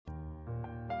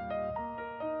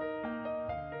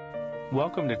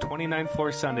Welcome to 29th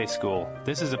Floor Sunday School.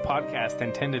 This is a podcast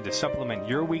intended to supplement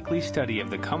your weekly study of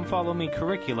the Come Follow Me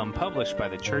curriculum published by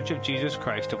the Church of Jesus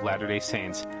Christ of Latter-day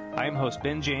Saints. I am host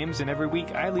Ben James, and every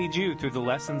week I lead you through the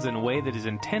lessons in a way that is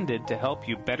intended to help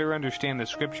you better understand the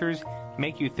Scriptures,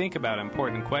 make you think about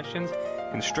important questions,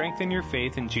 and strengthen your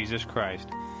faith in Jesus Christ.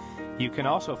 You can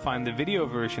also find the video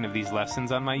version of these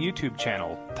lessons on my YouTube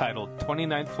channel, titled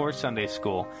 29th Floor Sunday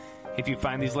School. If you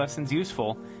find these lessons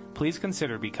useful, please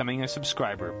consider becoming a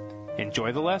subscriber.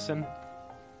 Enjoy the lesson.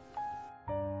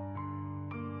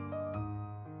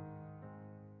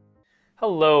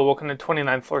 Hello, welcome to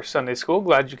 29th Floor Sunday School.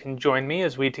 Glad you can join me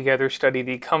as we together study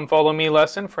the Come Follow Me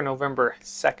lesson for November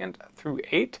 2nd through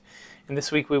 8. And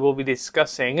this week we will be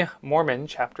discussing Mormon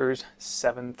chapters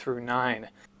 7 through 9.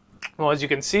 Well, as you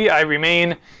can see, I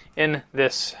remain in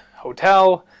this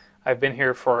hotel. I've been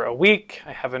here for a week.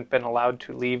 I haven't been allowed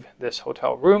to leave this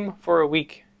hotel room for a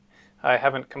week. I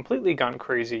haven't completely gone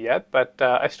crazy yet, but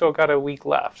I still got a week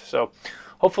left. So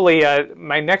hopefully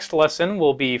my next lesson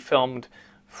will be filmed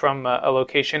from a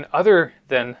location other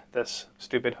than this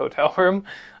stupid hotel room,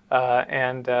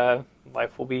 and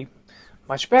life will be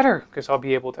much better because I'll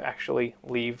be able to actually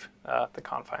leave the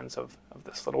confines of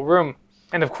this little room.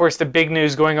 And of course, the big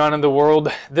news going on in the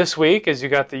world this week is you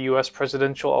got the U.S.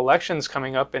 presidential elections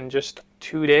coming up in just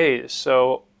 2 days.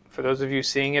 So for those of you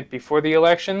seeing it before the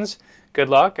elections, good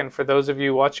luck. And for those of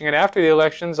you watching it after the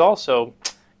elections, also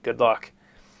good luck.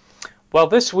 Well,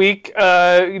 this week,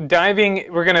 we're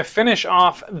going to finish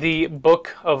off the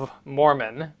Book of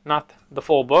Mormon. Not the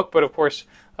full book, but of course,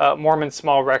 Mormon's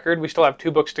small record. We still have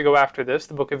 2 books to go after this,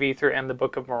 the Book of Ether and the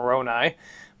Book of Moroni.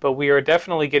 But we are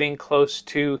definitely getting close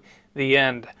to the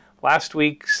end. Last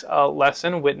week's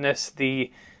lesson witnessed the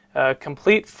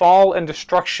complete fall and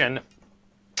destruction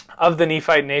of the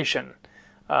Nephite nation.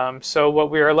 So what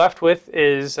we are left with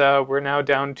is we're now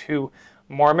down to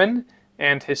Mormon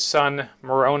and his son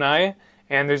Moroni,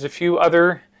 and there's a few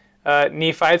other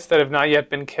Nephites that have not yet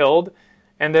been killed,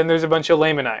 and then there's a bunch of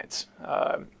Lamanites,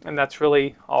 and that's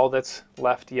really all that's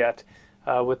left yet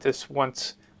with this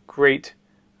once great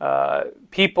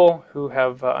people who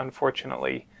have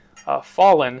unfortunately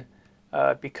fallen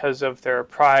because of their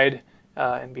pride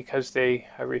and because they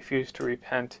refuse to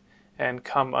repent and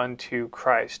come unto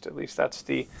Christ. At least that's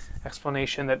the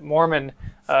explanation that Mormon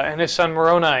and his son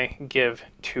Moroni give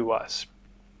to us.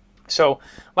 So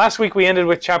last week we ended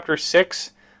with chapter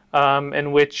 6,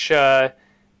 in which,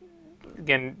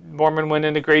 again, Mormon went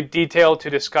into great detail to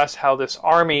discuss how this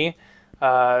army,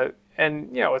 and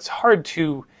it's hard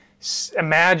to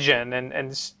imagine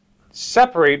and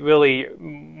separate really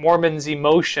Mormon's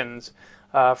emotions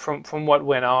from what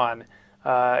went on.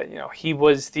 He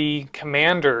was the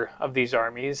commander of these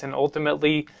armies, and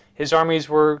ultimately his armies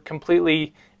were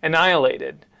completely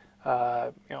annihilated.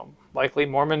 Likely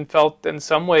Mormon felt in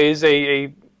some ways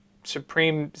a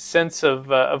supreme sense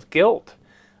of guilt,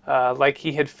 like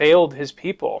he had failed his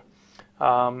people.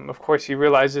 Of course, he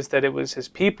realizes that it was his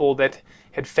people that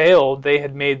had failed. They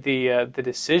had made the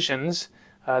decisions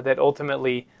that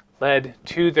ultimately led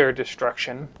to their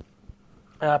destruction.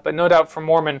 But no doubt for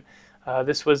Mormon,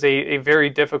 this was a very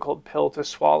difficult pill to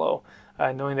swallow,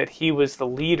 knowing that he was the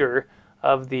leader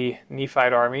of the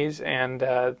Nephite armies, and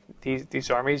these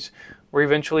armies were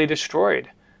eventually destroyed.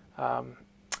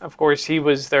 Of course, he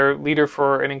was their leader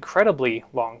for an incredibly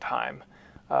long time.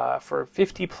 For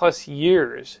 50 plus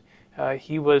years,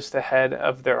 he was the head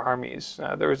of their armies.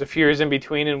 There was a few years in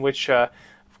between in which, of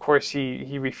course,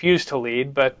 he refused to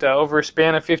lead, but over a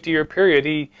span of 50-year period,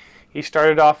 he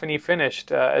started off and he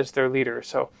finished as their leader.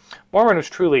 So Mormon was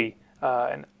truly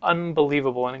an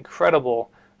unbelievable and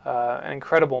incredible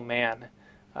man,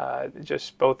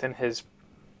 just both in his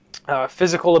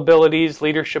physical abilities,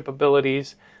 leadership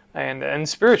abilities, and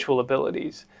spiritual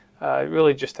abilities.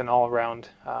 Really just an all-around,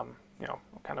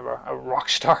 kind of a rock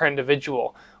star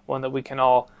individual, one that we can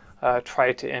all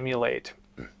try to emulate.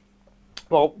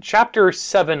 Well, chapter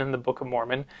 7 in the Book of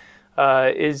Mormon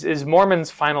is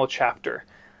Mormon's final chapter.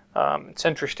 It's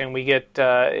interesting. We get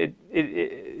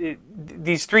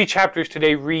these 3 chapters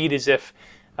today read as if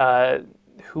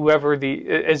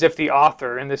the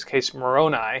author, in this case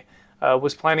Moroni,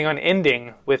 was planning on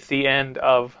ending with the end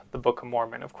of the Book of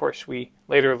Mormon. Of course, we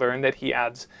later learn that he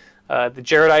adds the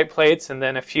Jaredite plates and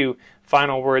then a few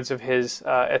final words of his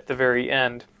at the very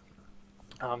end.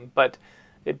 But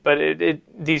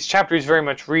these chapters very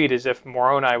much read as if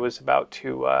Moroni was about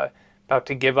to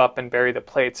give up and bury the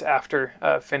plates after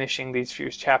finishing these few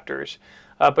chapters.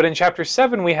 But in chapter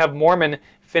 7, we have Mormon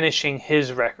finishing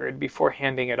his record before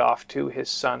handing it off to his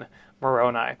son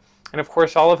Moroni. And of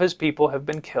course, all of his people have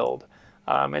been killed.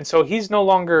 And so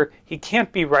he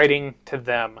can't be writing to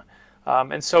them.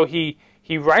 And so he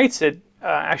writes it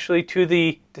actually to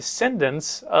the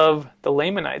descendants of the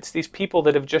Lamanites, these people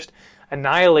that have just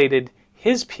annihilated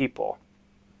his people,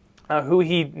 who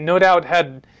he no doubt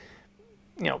had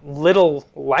little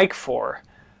like for.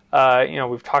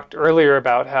 We've talked earlier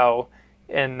about how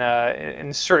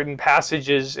in certain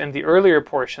passages in the earlier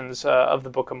portions of the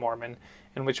Book of Mormon,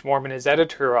 in which Mormon is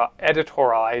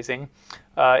editorializing,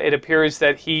 it appears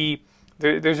that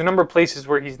there's a number of places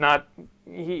where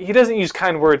he doesn't use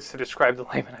kind words to describe the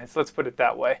Lamanites. Let's put it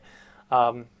that way.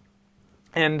 So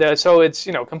it's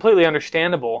completely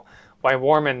understandable why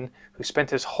Mormon, who spent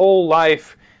his whole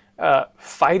life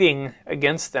fighting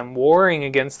against them, warring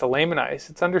against the Lamanites,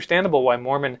 it's understandable why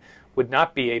Mormon would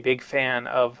not be a big fan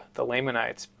of the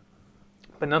Lamanites.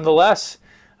 But nonetheless,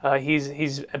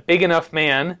 he's a big enough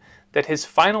man that his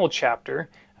final chapter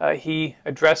he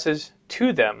addresses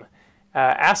to them,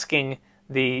 asking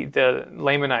the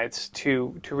Lamanites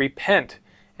to repent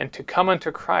and to come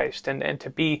unto Christ and to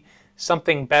be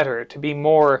something better, to be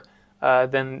more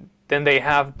than they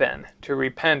have been, to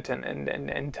repent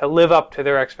and to live up to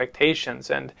their expectations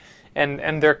and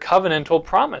their covenantal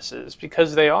promises,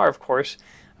 because they are, of course,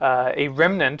 a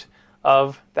remnant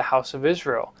of the house of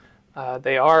Israel.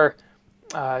 They are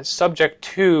subject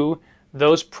to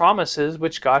those promises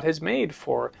which God has made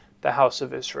for the house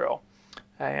of Israel.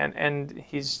 And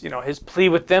he's, his plea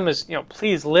with them is,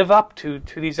 please live up to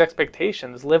these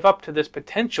expectations, live up to this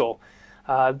potential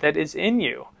that is in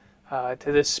you,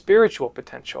 to this spiritual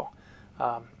potential.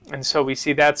 And so we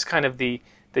see that's kind of the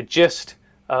gist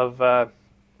of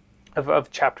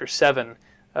chapter 7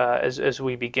 as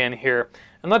we begin here.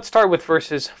 And let's start with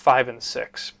verses 5 and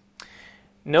 6.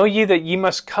 Know ye that ye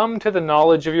must come to the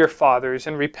knowledge of your fathers,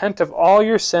 and repent of all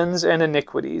your sins and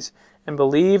iniquities, and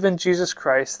believe in Jesus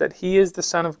Christ, that he is the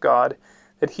Son of God,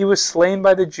 that he was slain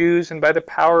by the Jews, and by the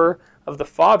power of the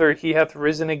Father he hath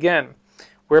risen again,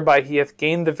 whereby he hath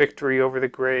gained the victory over the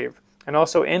grave. And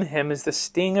also in him is the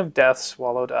sting of death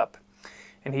swallowed up.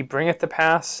 And he bringeth to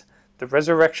pass the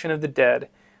resurrection of the dead,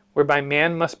 whereby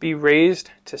man must be raised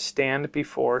to stand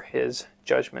before his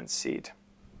judgment seat.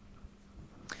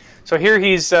 So here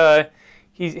he's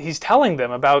telling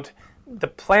them about the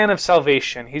plan of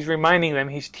salvation. He's reminding them,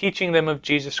 he's teaching them of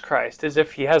Jesus Christ, as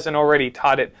if he hasn't already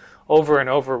taught it over and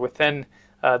over within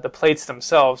the plates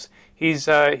themselves. He's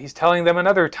telling them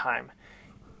another time,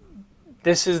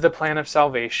 this is the plan of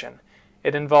salvation.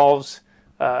 It involves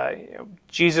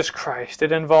Jesus Christ.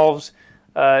 It involves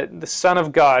the Son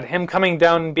of God, him coming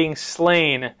down and being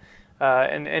slain,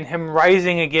 and him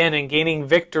rising again and gaining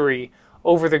victory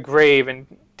over the grave and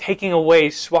taking away,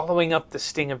 swallowing up the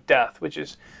sting of death, which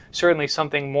is certainly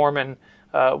something Mormon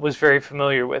was very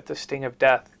familiar with, the sting of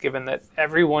death, given that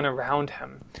everyone around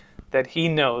him that he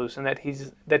knows and that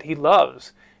he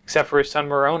loves, except for his son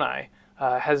Moroni,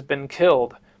 has been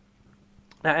killed.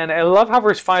 And I love how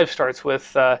verse 5 starts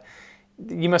with,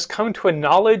 you must come to a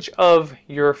knowledge of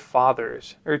your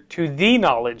fathers, or to the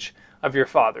knowledge of your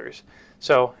fathers.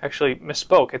 So, actually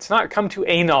misspoke. It's not come to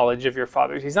a knowledge of your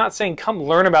fathers. He's not saying come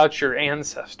learn about your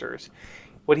ancestors.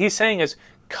 What he's saying is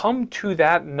come to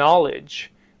that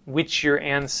knowledge which your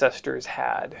ancestors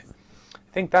had.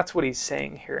 I think that's what he's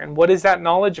saying here. And what is that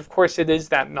knowledge? Of course, it is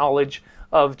that knowledge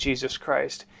of Jesus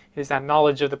Christ. It is that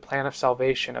knowledge of the plan of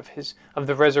salvation, of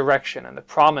the resurrection, and the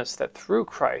promise that through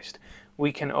Christ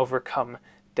we can overcome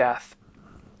death.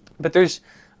 But there's,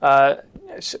 I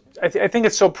think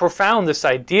it's so profound, this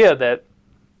idea that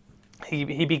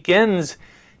he begins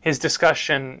his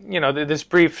discussion, this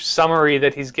brief summary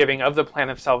that he's giving of the plan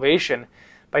of salvation,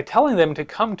 by telling them to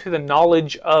come to the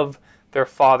knowledge of their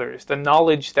fathers, the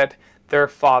knowledge that their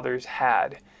fathers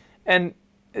had. And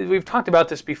we've talked about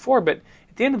this before, but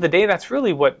at the end of the day, that's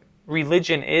really what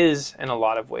religion is in a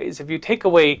lot of ways. If you take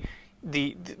away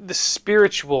the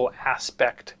spiritual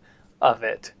aspect of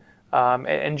it,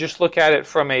 and just look at it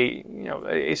from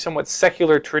a somewhat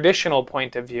secular, traditional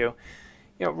point of view,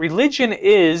 religion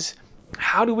is,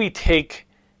 how do we take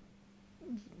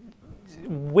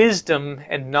wisdom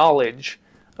and knowledge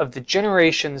of the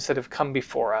generations that have come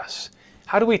before us?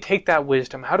 How do we take that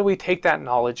wisdom? How do we take that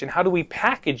knowledge? And how do we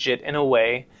package it in a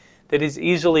way that is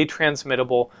easily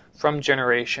transmittable from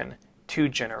generation to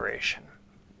generation?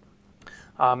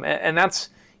 And that's,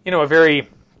 a very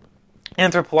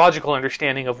anthropological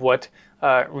understanding of what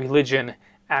religion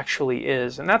actually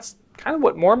is. And that's kind of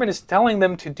what Mormon is telling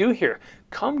them to do here.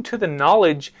 Come to the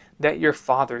knowledge that your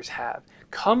fathers have.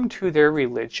 Come to their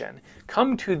religion.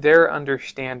 Come to their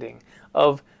understanding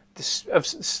of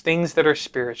things that are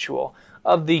spiritual,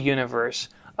 of the universe,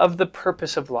 of the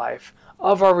purpose of life,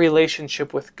 of our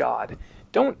relationship with God.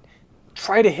 Don't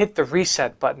try to hit the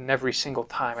reset button every single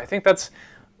time. I think that's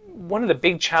one of the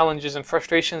big challenges and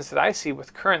frustrations that I see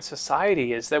with current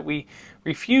society, is that we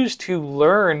refuse to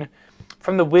learn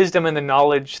from the wisdom and the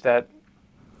knowledge that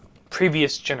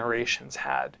previous generations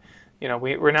had.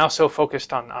 We're now so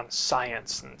focused on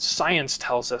science, and science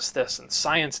tells us this, and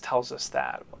science tells us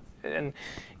that. And,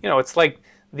 it's like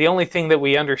the only thing that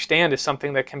we understand is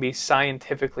something that can be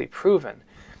scientifically proven.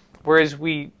 Whereas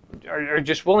we are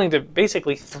just willing to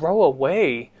basically throw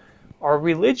away our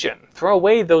religion, throw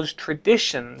away those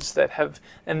traditions that have,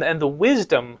 and the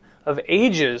wisdom of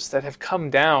ages that have come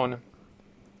down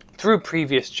through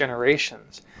previous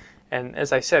generations. And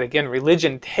as I said, again,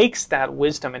 religion takes that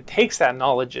wisdom and takes that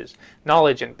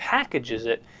knowledge and packages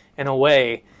it in a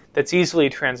way that's easily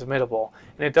transmittable.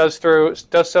 And it does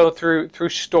so through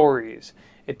stories.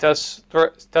 It does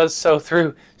so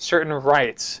through certain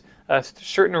rites,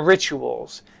 certain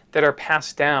rituals that are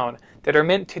passed down, that are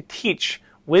meant to teach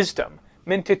wisdom,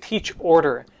 meant to teach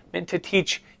order, meant to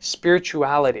teach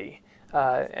spirituality.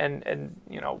 And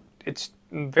it's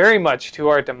very much to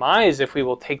our demise if we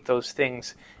will take those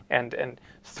things and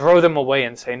throw them away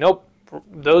and say, nope,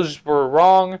 those were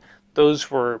wrong,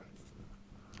 those were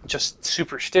just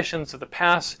superstitions of the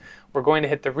past. We're going to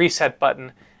hit the reset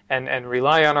button and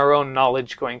rely on our own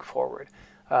knowledge going forward.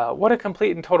 What a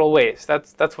complete and total waste.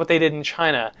 That's what they did in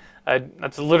China.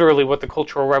 That's literally what the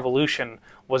Cultural Revolution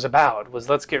was about, was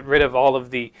let's get rid of all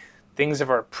of the things of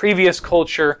our previous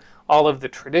culture, all of the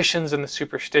traditions and the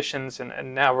superstitions,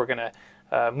 and now we're going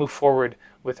to move forward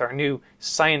with our new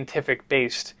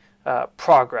scientific-based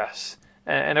progress.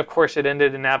 And of course it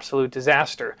ended in absolute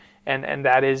disaster. And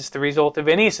that is the result of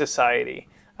any society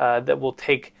that will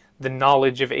take the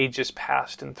knowledge of ages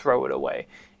past and throw it away.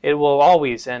 It will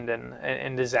always end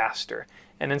in disaster.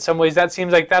 And in some ways that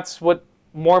seems like that's what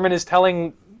Mormon is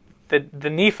telling the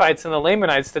Nephites and the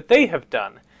Lamanites that they have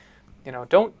done.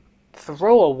 Don't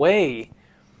throw away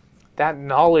that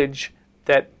knowledge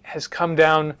that has come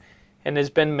down and has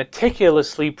been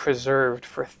meticulously preserved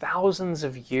for thousands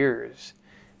of years.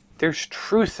 There's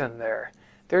truth in there.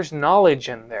 There's knowledge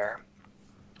in there.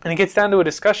 And it gets down to a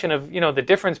discussion of, the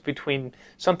difference between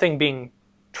something being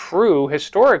true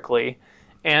historically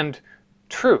and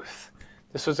truth.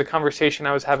 This was a conversation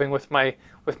I was having with my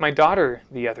daughter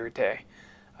the other day.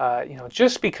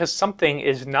 Just because something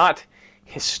is not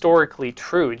historically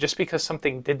true, just because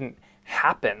something didn't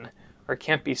happen or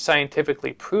can't be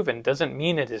scientifically proven, doesn't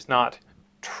mean it is not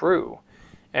true.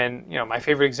 And my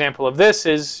favorite example of this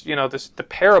is the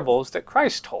parables that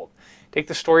Christ told. Take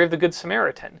the story of the Good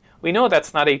Samaritan. We know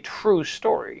that's not a true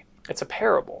story. It's a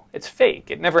parable. It's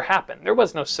fake. It never happened. There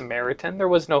was no Samaritan. There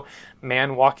was no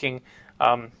man walking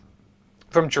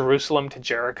from Jerusalem to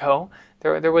Jericho.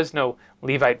 There was no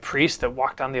Levite priest that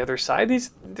walked on the other side.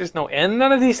 There's no end.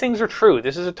 None of these things are true.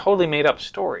 This is a totally made-up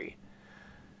story.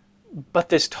 But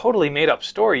this totally made-up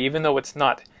story, even though it's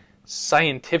not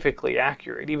scientifically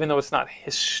accurate, even though it's not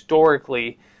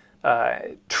historically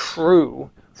true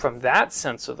from that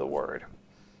sense of the word,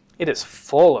 it is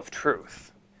full of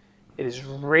truth. It is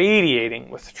radiating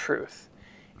with truth.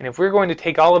 And if we're going to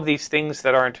take all of these things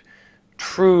that aren't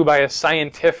true by a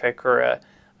scientific or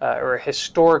a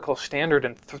historical standard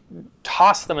and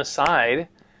toss them aside,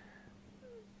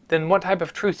 then what type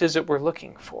of truth is it we're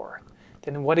looking for?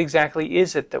 Then what exactly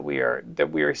is it that we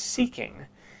are seeking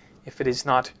if it is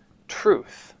not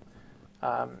truth?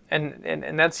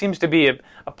 And that seems to be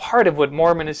a part of what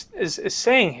Mormon is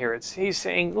saying here. He's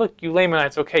saying, look, you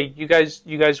Lamanites, okay, you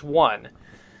guys won.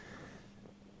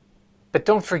 But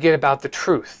don't forget about the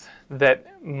truth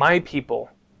that my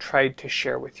people tried to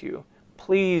share with you.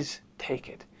 Please take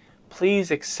it.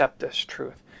 Please accept this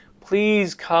truth.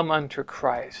 Please come unto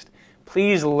Christ.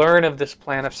 Please learn of this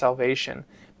plan of salvation,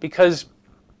 because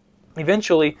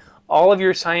eventually all of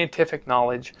your scientific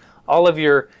knowledge, all of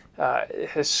your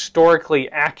historically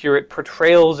accurate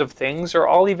portrayals of things are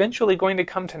all eventually going to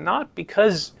come to naught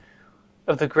because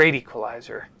of the great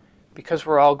equalizer, because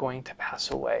we're all going to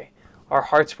pass away. Our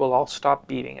hearts will all stop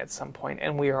beating at some point,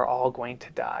 and we are all going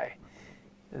to die.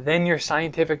 Then your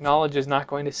scientific knowledge is not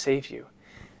going to save you.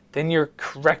 Then your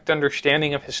correct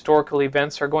understanding of historical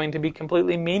events are going to be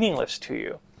completely meaningless to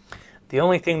you. The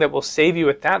only thing that will save you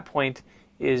at that point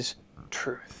is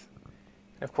truth.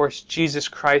 And of course, Jesus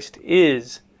Christ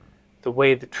is the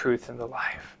way, the truth, and the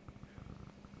life.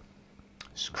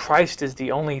 Christ is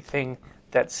the only thing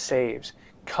that saves.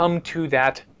 Come to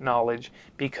that knowledge,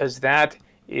 because that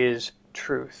is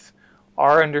truth.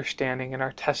 Our understanding and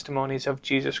our testimonies of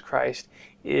Jesus Christ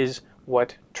is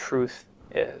what truth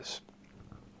is.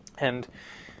 And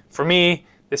for me,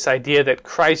 this idea that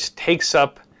Christ takes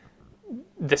up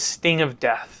the sting of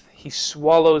death. He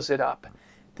swallows it up.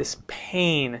 This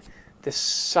pain, this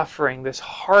suffering, this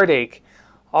heartache,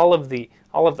 all of the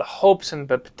hopes and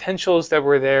the potentials that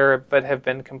were there but have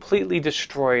been completely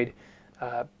destroyed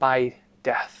by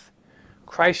death.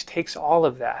 Christ takes all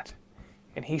of that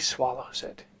and he swallows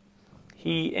it.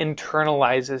 He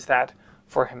internalizes that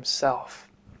for himself.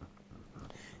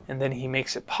 And then he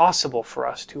makes it possible for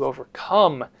us to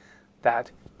overcome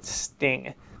that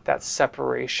sting, that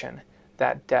separation,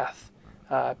 that death,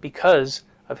 because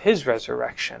of his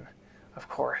resurrection, of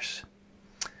course.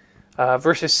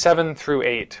 Verses 7 through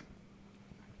 8.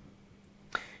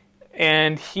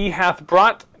 And he hath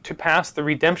brought to pass the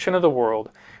redemption of the world,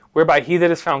 whereby he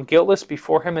that is found guiltless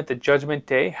before him at the judgment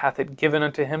day hath it given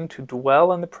unto him to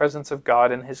dwell in the presence of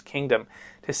God in his kingdom,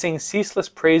 to sing ceaseless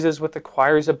praises with the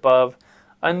choirs above,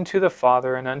 unto the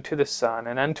Father, and unto the Son,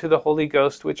 and unto the Holy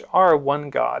Ghost, which are one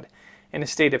God, in a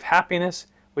state of happiness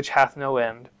which hath no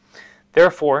end.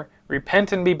 Therefore,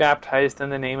 repent and be baptized in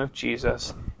the name of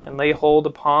Jesus, and lay hold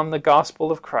upon the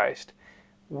gospel of Christ,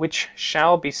 which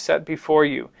shall be set before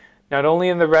you, not only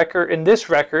in this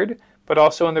record, but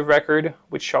also in the record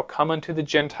which shall come unto the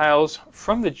Gentiles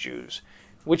from the Jews,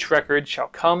 which record shall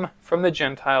come from the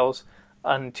Gentiles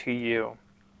unto you.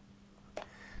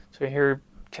 So here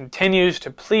continues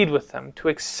to plead with them to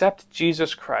accept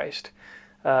Jesus Christ,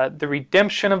 the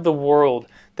redemption of the world,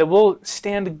 that will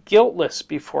stand guiltless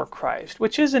before Christ,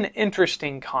 which is an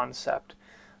interesting concept,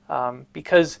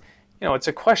 because it's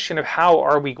a question of how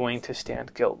are we going to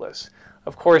stand guiltless.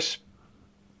 Of course,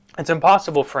 it's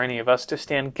impossible for any of us to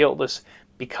stand guiltless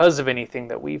because of anything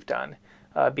that we've done,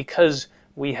 because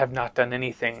we have not done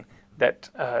anything that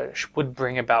would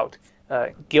bring about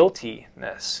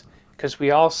guiltiness, because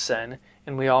we all sin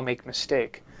and we all make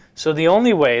mistake. So the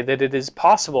only way that it is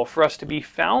possible for us to be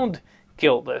found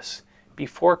guiltless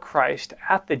before Christ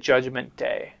at the judgment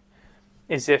day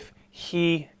is if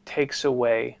he takes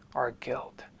away our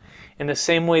guilt. In the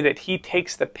same way that he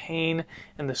takes the pain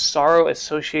and the sorrow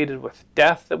associated with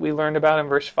death that we learned about in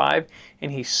verse 5,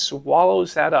 and he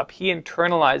swallows that up. He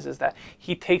internalizes that.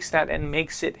 He takes that and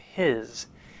makes it his.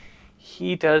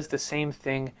 He does the same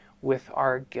thing with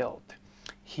our guilt.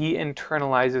 He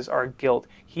internalizes our guilt.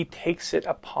 He takes it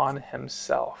upon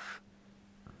himself.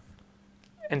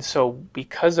 And so,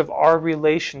 because of our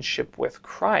relationship with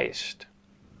Christ,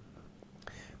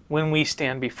 when we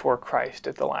stand before Christ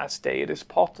at the last day, it is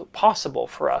possible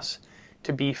for us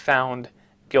to be found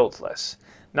guiltless.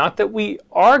 Not that we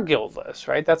are guiltless,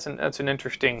 right? That's an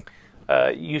interesting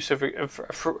use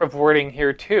of wording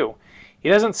here too. He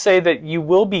doesn't say that you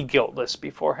will be guiltless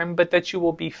before him, but that you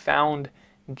will be found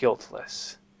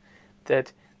guiltless.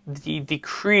 That the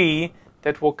decree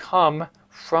that will come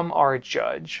from our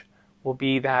judge will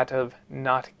be that of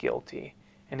not guilty.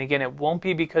 And again, it won't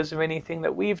be because of anything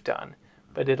that we've done,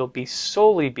 but it'll be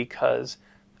solely because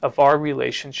of our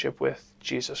relationship with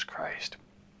Jesus Christ.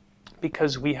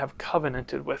 Because we have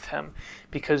covenanted with him.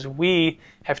 Because we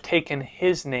have taken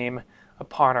his name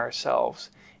upon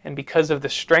ourselves. And because of the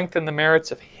strength and the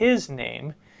merits of his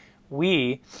name,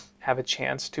 we have a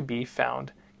chance to be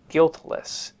found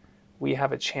guiltless. We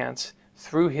have a chance,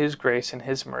 through his grace and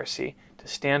his mercy, to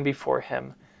stand before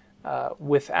him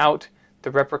without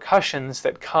the repercussions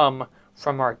that come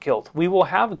from our guilt. We will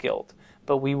have guilt,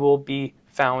 but we will be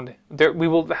found there. We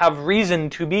will have reason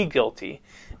to be guilty,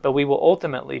 but we will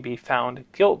ultimately be found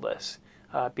guiltless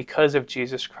because of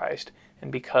Jesus Christ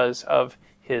and because of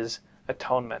his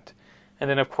atonement. And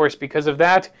then, of course, because of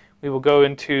that, we will go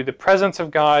into the presence of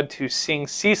God to sing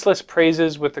ceaseless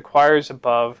praises with the choirs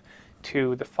above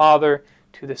to the Father,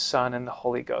 to the Son, and the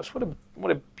Holy Ghost.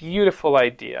 What a beautiful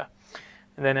idea.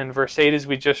 And then in verse 8, as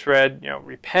we just read,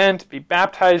 repent, be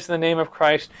baptized in the name of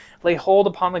Christ, lay hold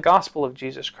upon the gospel of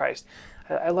Jesus Christ.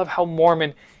 I love how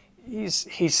Mormon,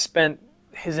 he's spent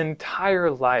his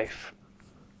entire life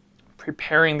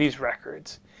preparing these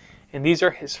records. And these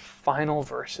are his final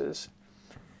verses.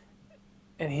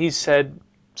 And he said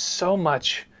so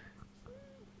much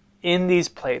in these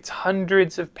plates,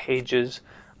 hundreds of pages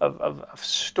of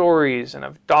stories and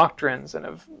of doctrines and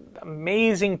of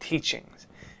amazing teachings.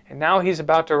 And now he's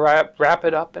about to wrap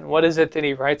it up. And what is it that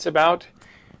he writes about?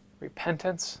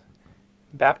 Repentance,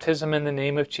 baptism in the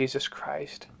name of Jesus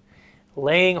Christ,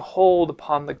 laying hold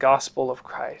upon the gospel of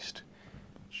Christ,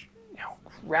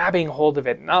 grabbing hold of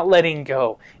it, not letting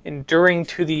go, enduring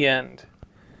to the end.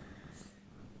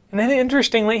 And then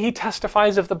interestingly, he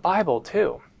testifies of the Bible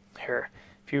too. Here,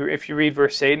 if you read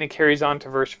verse 8 and it carries on to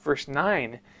verse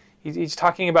 9, he's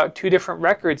talking about two different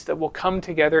records that will come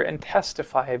together and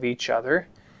testify of each other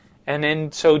And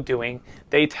in so doing,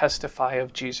 they testify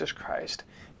of Jesus Christ,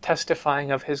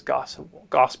 testifying of his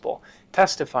gospel,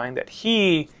 testifying that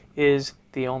he is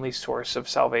the only source of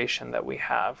salvation that we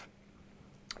have.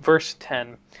 Verse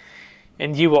 10,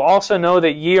 "And ye will also know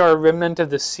that ye are a remnant of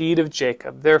the seed of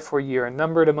Jacob. Therefore ye are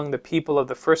numbered among the people of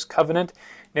the first covenant.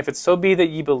 And if it so be that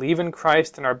ye believe in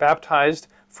Christ and are baptized,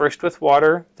 first with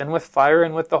water, then with fire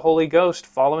and with the Holy Ghost,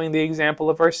 following the example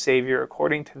of our Savior,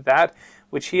 according to that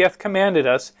which he hath commanded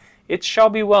us, it shall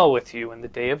be well with you in the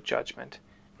day of judgment.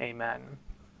 Amen."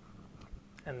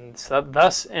 And so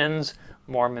thus ends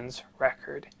Mormon's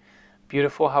record.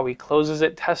 Beautiful how he closes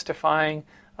it, testifying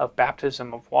of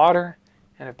baptism of water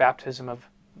and a baptism of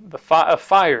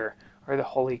fire or the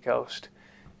Holy Ghost.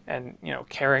 And,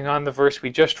 carrying on the verse we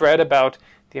just read about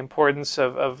the importance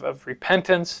of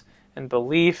repentance and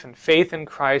belief and faith in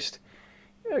Christ,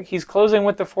 he's closing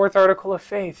with the fourth article of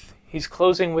faith. He's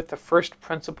closing with the first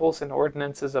principles and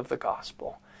ordinances of the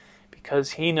gospel,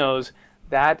 because he knows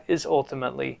that is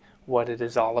ultimately what it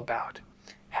is all about.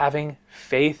 Having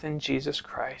faith in Jesus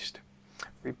Christ,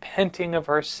 repenting of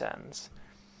our sins,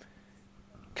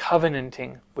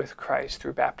 covenanting with Christ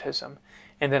through baptism,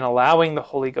 and then allowing the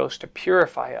Holy Ghost to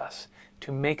purify us,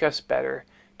 to make us better,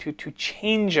 to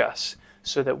change us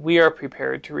so that we are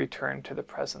prepared to return to the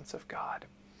presence of God.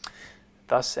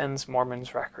 Thus ends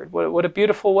Mormon's record. What a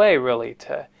beautiful way, really,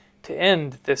 to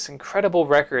end this incredible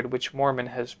record which Mormon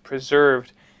has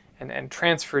preserved and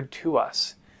transferred to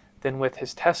us, than with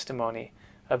his testimony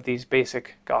of these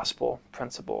basic gospel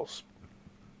principles.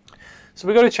 So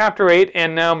we go to chapter 8,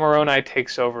 and now Moroni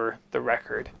takes over the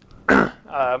record.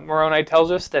 Moroni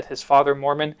tells us that his father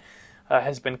Mormon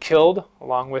has been killed,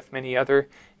 along with many other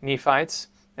Nephites,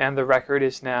 and the record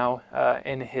is now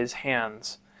in his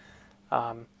hands.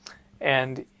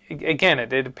 And again,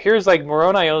 it appears like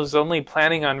Moroni is only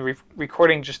planning on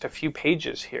recording just a few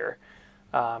pages here.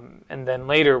 And then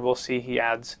later we'll see he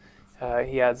adds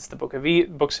the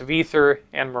books of Ether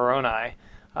and Moroni.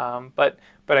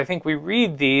 But I think we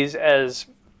read these as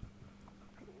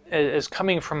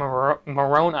coming from a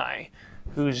Moroni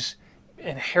who's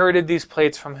inherited these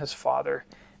plates from his father,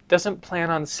 doesn't plan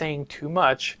on saying too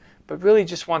much, but really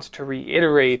just wants to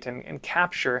reiterate and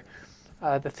capture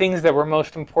the things that were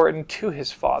most important to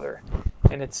his father,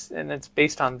 and it's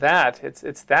based on that.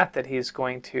 It's that he's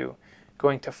going to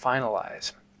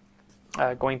finalize,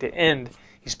 going to end.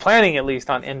 He's planning at least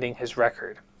on ending his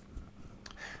record.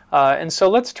 And so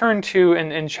let's turn to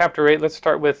in chapter 8. Let's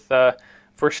start with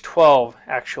verse 12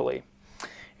 actually.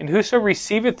 "And whoso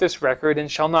receiveth this record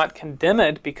and shall not condemn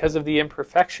it because of the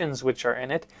imperfections which are in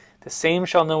it, the same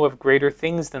shall know of greater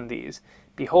things than these.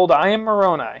 Behold, I am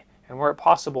Moroni, and were it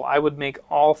possible, I would make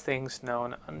all things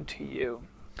known unto you."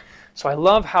 So I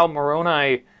love how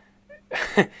Moroni,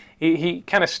 he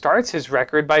kind of starts his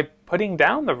record by putting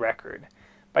down the record,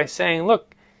 by saying,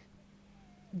 look,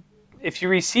 if you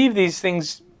receive these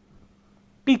things,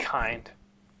 be kind.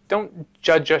 Don't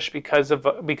judge us because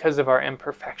of our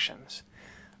imperfections.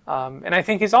 And I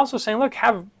think he's also saying, look,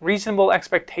 have reasonable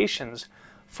expectations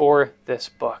for this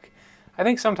book. I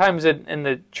think sometimes in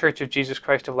the Church of Jesus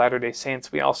Christ of Latter-day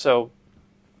Saints, we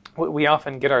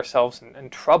often get ourselves in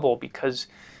trouble because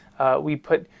we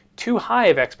put too high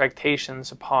of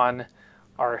expectations upon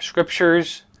our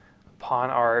scriptures, upon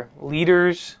our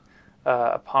leaders,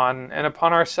 upon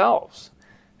ourselves.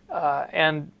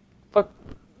 And look,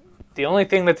 the only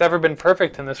thing that's ever been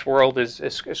perfect in this world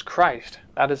is Christ.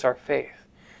 That is our faith.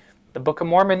 The Book of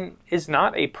Mormon is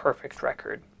not a perfect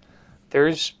record.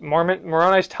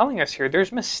 Moroni's telling us here,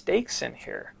 there's mistakes in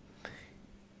here.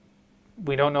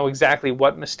 We don't know exactly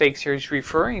what mistakes here he's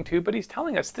referring to, but he's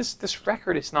telling us this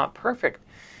record is not perfect.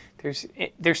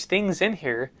 There's things in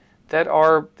here that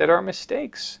are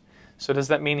mistakes. So does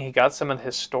that mean he got some of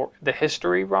the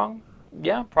history wrong?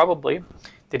 Yeah, probably.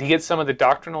 Did he get some of the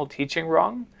doctrinal teaching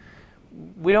wrong?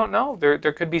 We don't know. There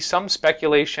could be some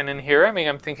speculation in here. I mean,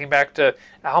 I'm thinking back to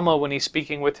Alma when he's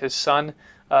speaking with his son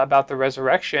about the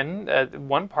resurrection.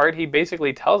 One part, he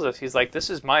basically tells us, he's like, this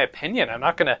is my opinion. I'm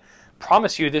not going to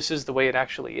promise you this is the way it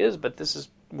actually is, but this is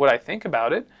what I think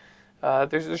about it.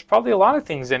 There's probably a lot of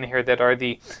things in here that are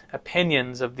the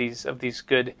opinions of these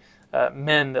good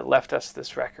men that left us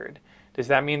this record. Does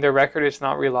that mean their record is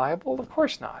not reliable? Of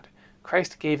course not.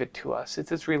 Christ gave it to us.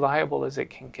 It's as reliable as it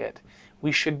can get.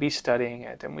 We should be studying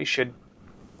it, and we should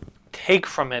take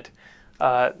from it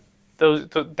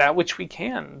that which we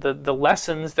can, the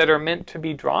lessons that are meant to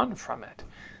be drawn from it.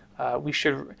 But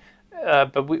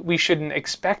we shouldn't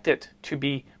expect it to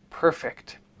be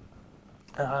perfect.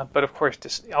 But of course,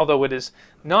 although it is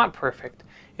not perfect,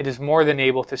 it is more than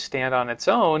able to stand on its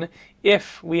own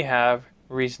if we have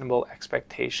reasonable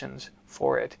expectations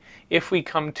for it. If we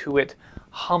come to it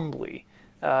humbly,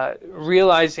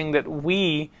 realizing that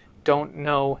we don't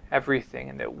know everything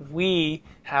and that we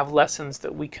have lessons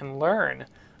that we can learn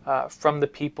from the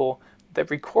people that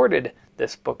recorded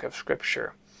this book of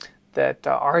Scripture. That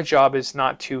our job is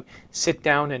not to sit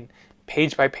down and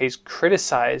page by page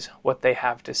criticize what they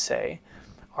have to say.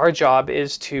 Our job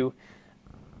is to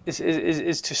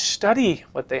study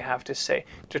what they have to say,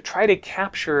 to try to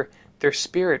capture their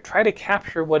spirit, try to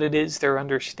capture what it is their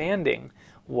understanding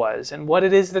was and what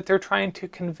it is that they're trying to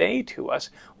convey to us.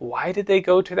 Why did they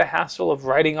go to the hassle of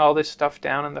writing all this stuff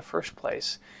down in the first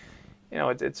place?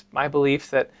 It's my belief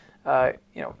that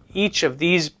each of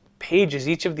these pages,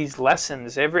 each of these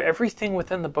lessons, everything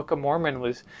within the Book of Mormon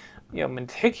was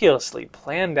meticulously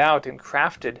planned out and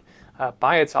crafted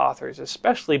by its authors,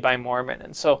 especially by Mormon.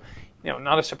 And so,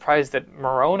 not a surprise that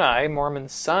Moroni,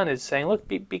 Mormon's son, is saying, look,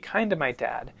 be kind to my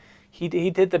dad. He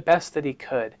did the best that he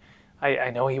could.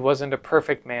 I know he wasn't a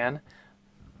perfect man,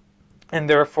 and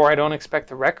therefore I don't expect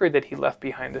the record that he left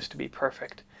behind us to be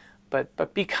perfect.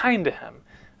 But be kind to him.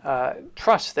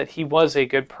 Trust that he was a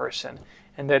good person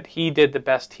and that he did the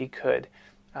best he could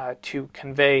to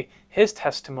convey his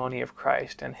testimony of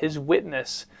Christ and his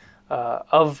witness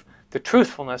of the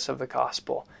truthfulness of the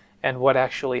gospel and what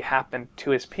actually happened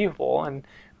to his people, and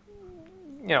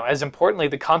as importantly,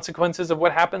 the consequences of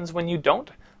what happens when you don't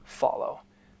follow,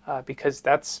 because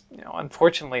that's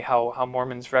unfortunately how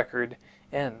Mormon's record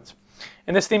ends.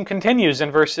 And this theme continues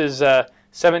in verses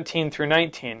 17 through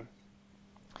 19.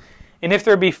 And if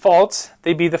there be faults,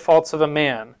 they be the faults of a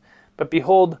man. But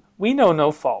behold, we know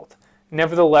no fault.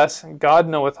 Nevertheless, God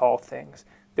knoweth all things.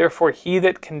 Therefore he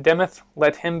that condemneth,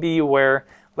 let him be aware,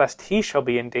 lest he shall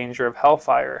be in danger of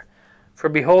hellfire. For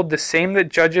behold, the same that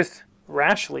judgeth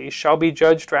rashly shall be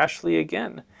judged rashly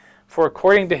again. For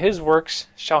according to his works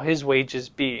shall his wages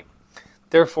be.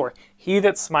 Therefore he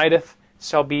that smiteth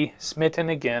shall be smitten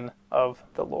again of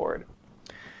the Lord.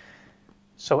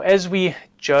 So as we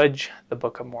judge the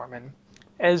Book of Mormon,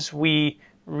 as we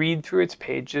read through its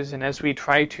pages, and as we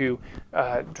try to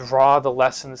draw the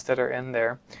lessons that are in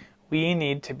there, we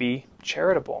need to be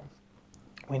charitable.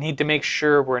 We need to make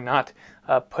sure we're not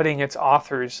putting its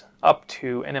authors up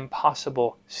to an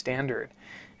impossible standard.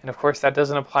 And of course that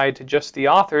doesn't apply to just the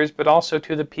authors, but also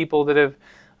to the people that have,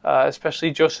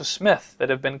 especially Joseph Smith, that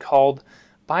have been called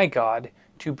by God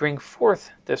to bring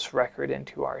forth this record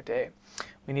into our day.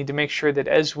 We need to make sure that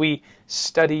as we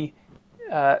study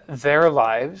their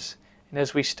lives, and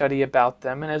as we study about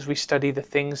them, and as we study the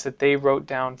things that they wrote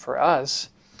down for us,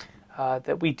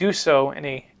 that we do so in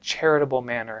a charitable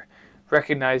manner,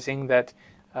 recognizing that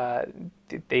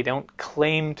they don't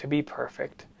claim to be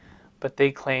perfect, but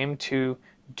they claim to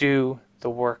do the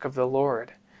work of the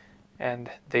Lord.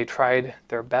 And they tried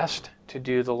their best to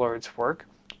do the Lord's work,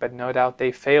 but no doubt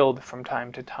they failed from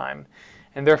time to time.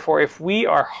 And therefore, if we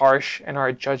are harsh in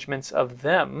our judgments of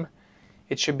them,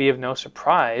 it should be of no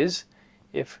surprise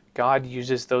if God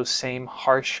uses those same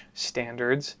harsh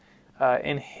standards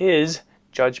in his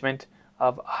judgment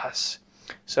of us.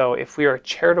 So if we are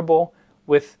charitable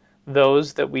with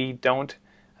those that we don't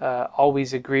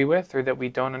always agree with, or that we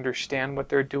don't understand what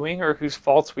they're doing, or whose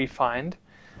faults we find,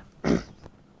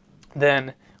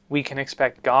 then we can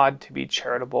expect God to be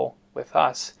charitable with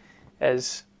us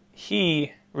as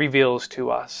he reveals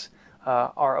to us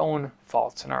our own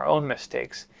faults and our own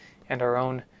mistakes and our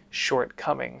own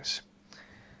shortcomings.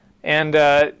 And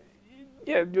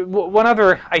one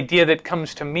other idea that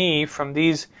comes to me from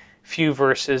these few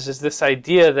verses is this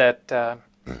idea that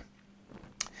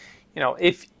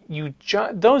if you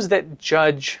those that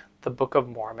judge the Book of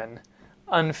Mormon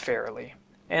unfairly,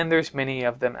 and there's many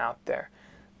of them out there,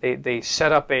 they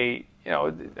set up a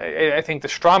I think the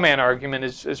straw man argument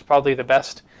is probably the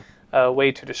best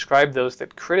way to describe those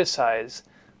that criticize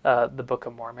the Book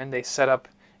of Mormon. They set up,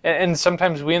 and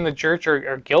sometimes we in the church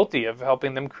are guilty of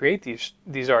helping them create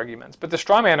these arguments. But the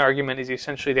straw man argument is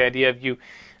essentially the idea of you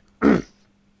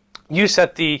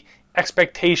set the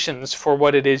expectations for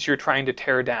what it is you're trying to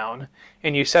tear down,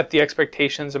 and you set the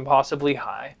expectations impossibly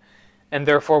high, and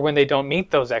therefore when they don't meet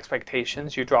those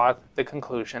expectations, you draw the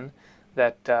conclusion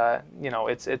that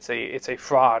it's a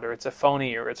fraud, or it's a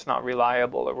phony, or it's not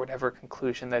reliable, or whatever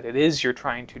conclusion that it is you're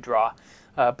trying to draw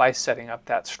by setting up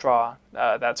that straw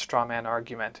man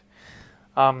argument.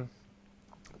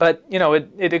 But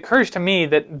it occurs to me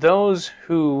that those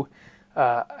who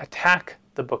attack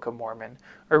the Book of Mormon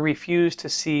or refuse to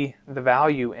see the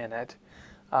value in it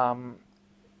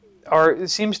it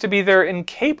seems to be they're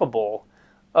incapable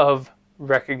of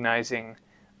recognizing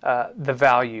the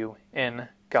value in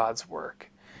God's work.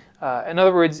 In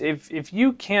other words, if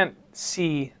you can't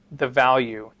see the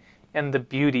value and the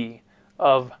beauty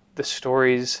of the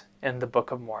stories in the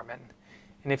Book of Mormon,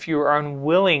 and if you are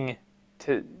unwilling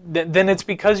to, then it's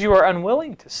because you are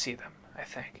unwilling to see them, I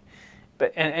think.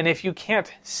 And if you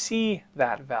can't see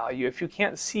that value, if you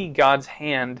can't see God's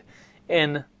hand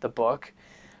in the book,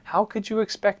 how could you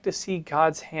expect to see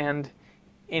God's hand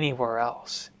anywhere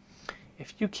else?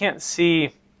 If you can't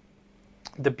see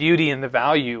the beauty and the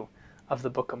value of the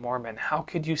Book of Mormon, how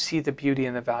could you see the beauty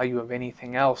and the value of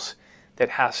anything else that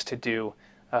has to do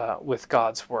with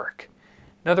God's work?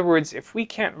 In other words, if we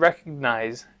can't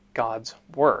recognize God's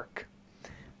work,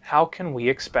 how can we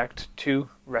expect to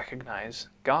recognize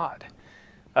God?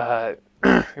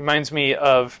 Reminds me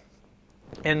of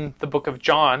in the book of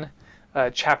John,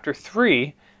 chapter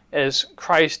 3, as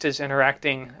Christ is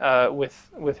interacting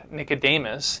with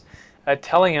Nicodemus,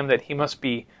 telling him that he must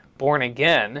be born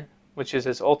again, which is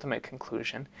his ultimate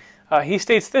conclusion. He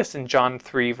states this in John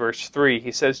 3, verse 3.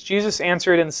 He says, Jesus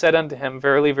answered and said unto him,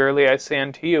 Verily, verily, I say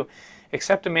unto you,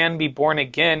 except a man be born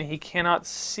again, he cannot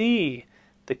see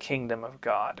the kingdom of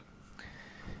God.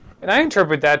 And I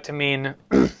interpret that to mean,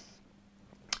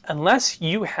 unless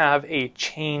you have a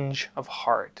change of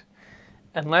heart,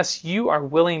 unless you are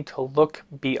willing to look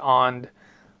beyond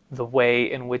the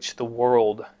way in which the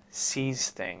world sees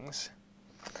things,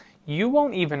 you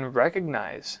won't even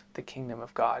recognize the kingdom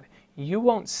of God. You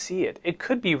won't see it. It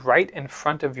could be right in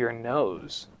front of your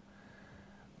nose.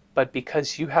 But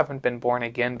because you haven't been born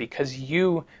again, because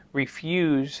you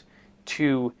refuse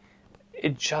to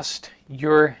adjust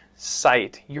your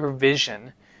sight, your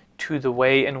vision, to the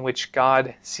way in which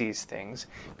God sees things,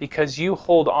 because you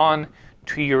hold on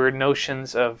to your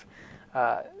notions of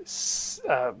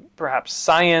perhaps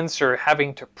science or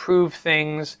having to prove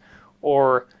things,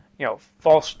 or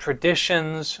false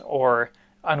traditions, or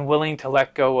unwilling to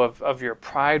let go of your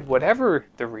pride, whatever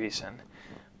the reason.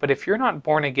 But if you're not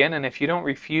born again, and if you don't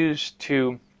refuse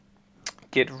to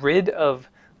get rid of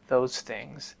those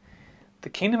things, the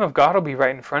kingdom of God will be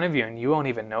right in front of you, and you won't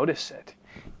even notice it.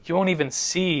 You won't even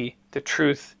see the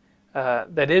truth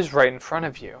that is right in front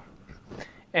of you.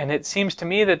 And it seems to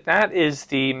me that that is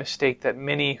the mistake that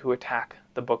many who attack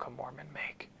the Book of Mormon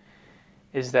make,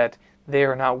 is that they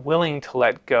are not willing to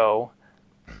let go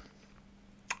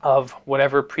of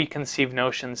whatever preconceived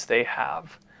notions they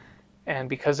have. And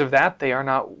because of that, they are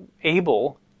not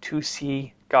able to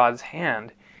see God's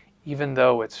hand, even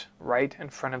though it's right in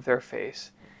front of their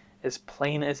face, as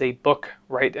plain as a book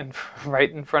right in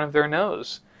front of their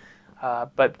nose.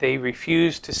 But they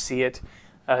refuse to see it.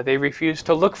 They refuse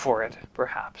to look for it,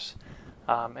 perhaps.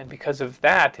 And because of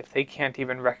that, if they can't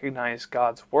even recognize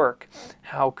God's work,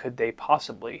 how could they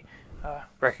possibly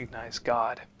recognize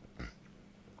God?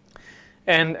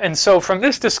 And so from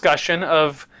this discussion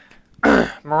of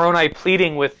Moroni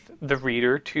pleading with the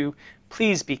reader to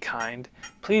please be kind,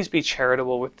 please be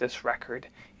charitable with this record.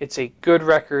 It's a good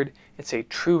record. It's a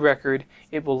true record.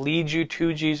 It will lead you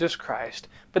to Jesus Christ.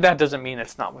 But that doesn't mean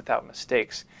it's not without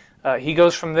mistakes. He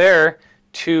goes from there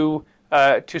to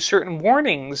certain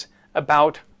warnings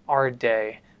about our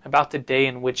day, about the day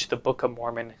in which the Book of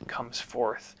Mormon comes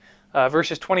forth.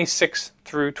 Verses 26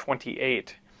 through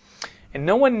 28. And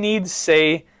no one needs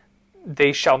say,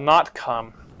 they shall not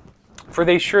come, for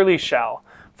they surely shall.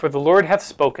 For the Lord hath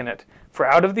spoken it. For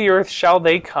out of the earth shall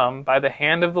they come by the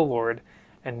hand of the Lord,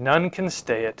 and none can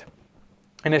stay it.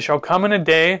 And it shall come in a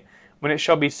day when it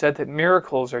shall be said that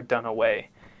miracles are done away,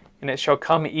 and it shall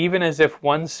come even as if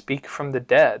one speak from the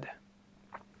dead.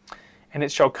 And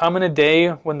it shall come in a day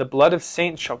when the blood of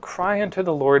saints shall cry unto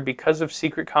the Lord because of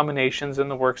secret combinations and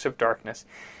the works of darkness.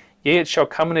 Yea, it shall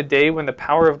come in a day when the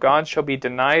power of God shall be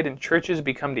denied, and churches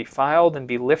become defiled, and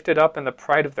be lifted up in the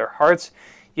pride of their hearts.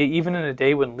 Yea, even in a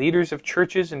day when leaders of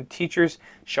churches and teachers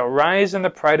shall rise in the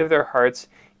pride of their hearts,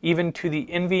 even to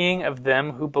the envying of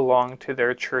them who belong to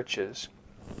their churches.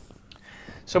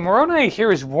 So Moroni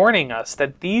here is warning us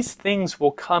that these things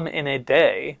will come in a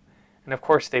day, and of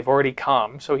course they've already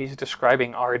come, so he's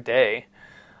describing our day,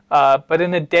 but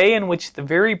in a day in which the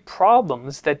very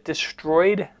problems that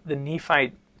destroyed the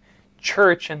Nephite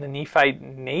church and the Nephite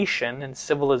nation and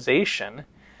civilization,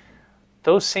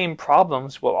 those same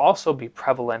problems will also be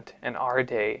prevalent in our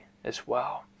day as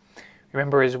well.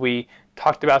 Remember, as we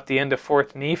talked about the end of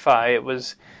 4th Nephi, it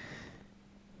was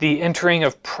the entering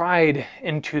of pride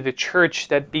into the church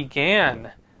that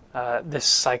began this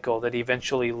cycle that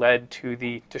eventually led to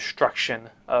the destruction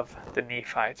of the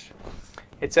Nephites.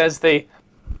 It's as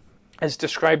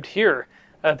described here,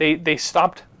 they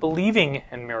stopped believing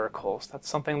in miracles. That's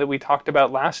something that we talked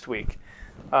about last week.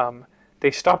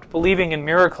 They stopped believing in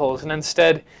miracles, and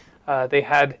instead they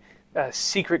had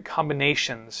secret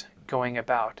combinations going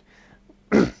about.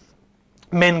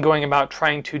 Men going about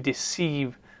trying to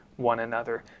deceive one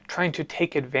another, trying to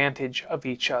take advantage of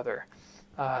each other,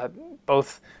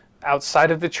 both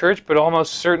outside of the church, but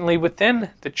almost certainly within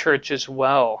the church as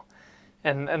well.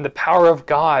 And the power of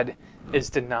God is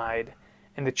denied,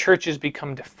 and the churches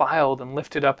become defiled and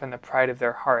lifted up in the pride of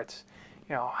their hearts.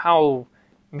 How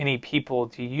many people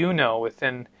do you know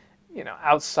within,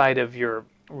 outside of your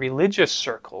religious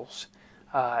circles,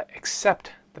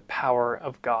 accept the power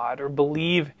of God or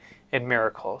believe in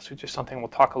miracles, which is something we'll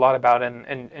talk a lot about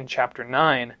in chapter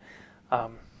 9.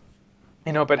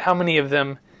 But how many of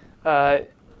them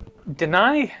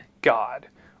deny God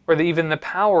or even the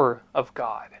power of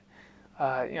God?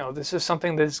 This is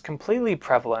something that is completely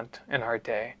prevalent in our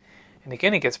day. And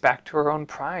again, it gets back to our own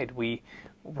pride.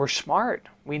 We're smart.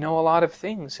 We know a lot of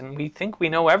things, and we think we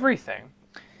know everything.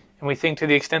 And we think to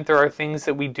the extent there are things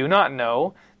that we do not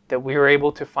know, that we are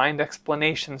able to find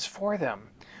explanations for them.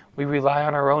 We rely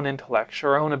on our own intellect,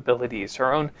 our own abilities,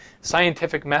 our own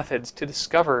scientific methods to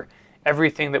discover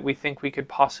everything that we think we could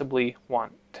possibly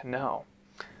want to know.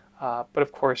 But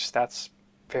of course, that's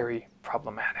very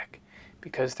problematic,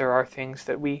 because there are things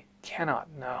that we cannot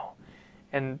know.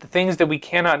 And the things that we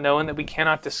cannot know and that we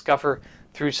cannot discover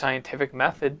through scientific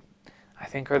method, I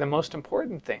think, are the most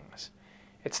important things.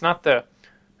 It's not the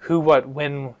who, what,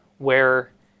 when,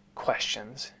 where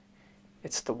questions.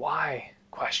 It's the why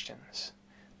questions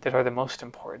that are the most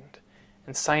important.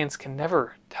 And science can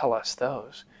never tell us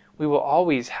those. We will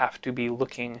always have to be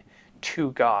looking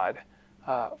to God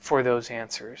for those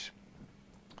answers.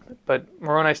 But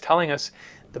Moroni is telling us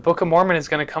the Book of Mormon is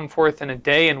going to come forth in a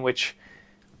day in which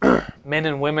men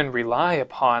and women rely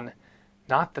upon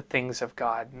not the things of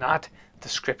God, not the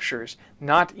scriptures,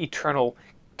 not eternal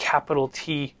capital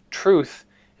T truth,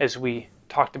 as we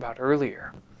talked about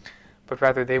earlier, but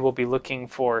rather they will be looking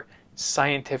for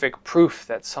scientific proof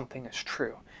that something is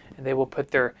true, and they will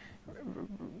put their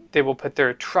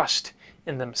trust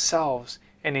in themselves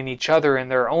and in each other and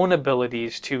their own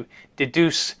abilities to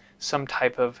deduce some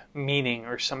type of meaning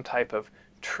or some type of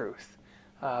truth.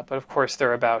 But of course,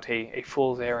 they're about a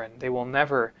fool's errand. They will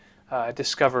never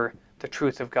discover the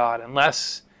truth of God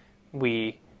unless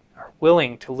we are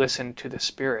willing to listen to the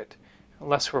Spirit,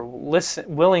 unless we're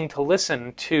willing to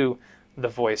listen to the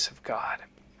voice of God.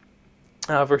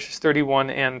 Verses 31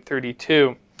 and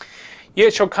 32. Yet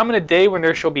it shall come in a day when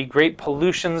there shall be great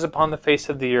pollutions upon the face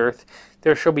of the earth.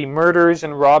 There shall be murders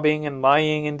and robbing and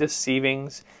lying and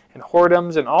deceivings and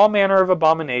whoredoms and all manner of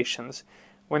abominations,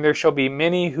 when there shall be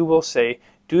many who will say,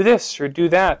 Do this or do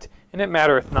that, and it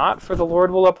mattereth not, for the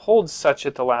Lord will uphold such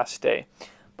at the last day.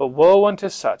 But woe unto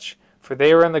such, for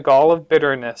they are in the gall of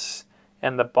bitterness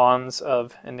and the bonds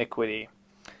of iniquity.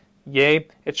 Yea,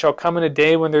 it shall come in a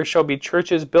day when there shall be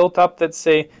churches built up that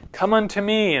say, Come unto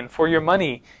me, and for your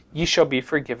money ye shall be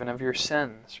forgiven of your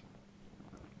sins.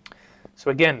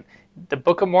 So again, the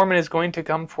Book of Mormon is going to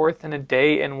come forth in a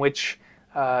day in which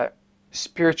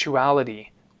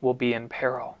spirituality will be in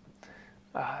peril.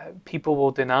 People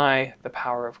will deny the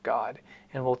power of God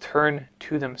and will turn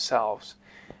to themselves.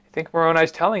 I think Moroni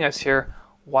is telling us here,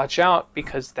 watch out,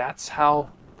 because that's how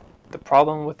the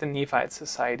problem with the Nephite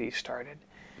society started.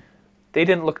 They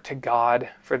didn't look to God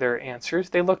for their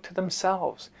answers. They looked to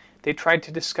themselves. They tried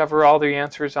to discover all the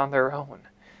answers on their own.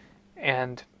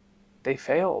 And they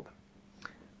failed.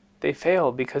 They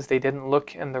failed because they didn't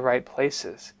look in the right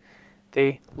places.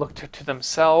 They looked to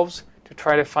themselves to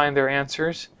try to find their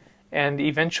answers. And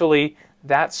eventually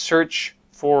that search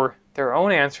for their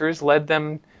own answers led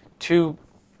them to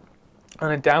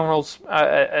a downward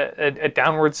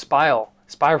spiral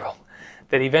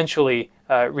that eventually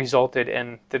resulted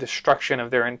in the destruction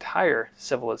of their entire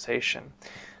civilization.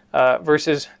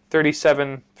 Verses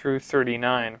 37 through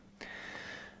 39.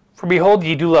 For behold,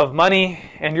 ye do love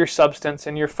money, and your substance,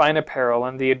 and your fine apparel,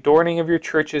 and the adorning of your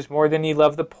churches more than ye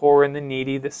love the poor, and the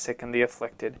needy, the sick, and the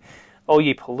afflicted. O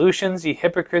ye pollutions, ye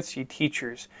hypocrites, ye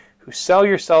teachers, who sell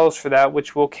yourselves for that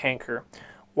which will canker.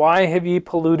 Why have ye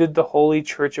polluted the holy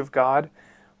church of God?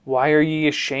 Why are ye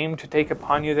ashamed to take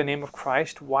upon you the name of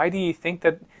Christ? Why do ye think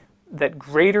that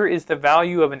greater is the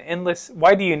value of an endless...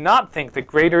 Why do you not think that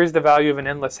greater is the value of an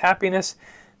endless happiness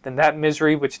than that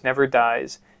misery which never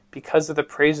dies, because of the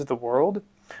praise of the world?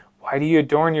 Why do you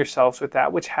adorn yourselves with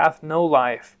that which hath no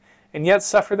life, and yet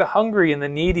suffer the hungry and the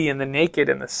needy and the naked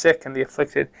and the sick and the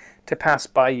afflicted to pass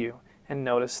by you, and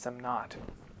notice them not?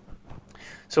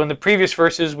 So in the previous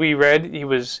verses we read,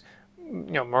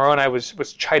 Moroni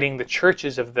was chiding the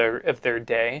churches of their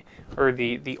day, or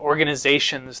the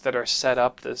organizations that are set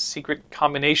up, the secret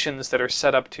combinations that are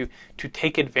set up to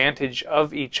take advantage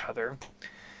of each other.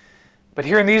 But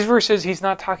here in these verses, he's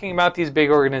not talking about these big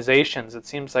organizations. It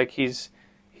seems like he's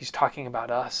talking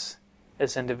about us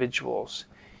as individuals.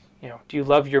 Do you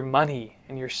love your money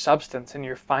and your substance and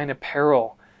your fine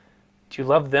apparel? Do you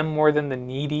love them more than the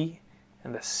needy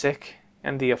and the sick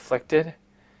and the afflicted?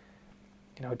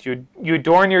 Do you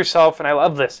adorn yourself, and I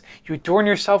love this, you adorn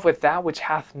yourself with that which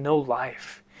hath no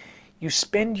life. You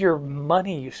spend your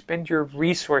money, you spend your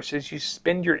resources, you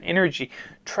spend your energy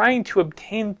trying to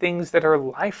obtain things that are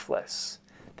lifeless,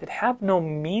 that have no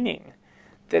meaning,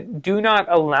 that do not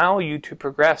allow you to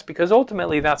progress, because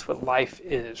ultimately that's what life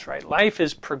is, right? Life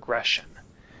is progression.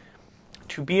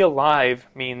 To be alive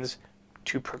means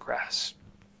to progress.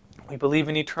 We believe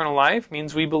in eternal life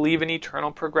means we believe in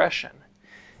eternal progression.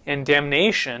 And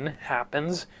damnation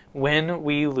happens when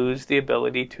we lose the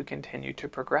ability to continue to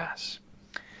progress.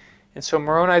 And so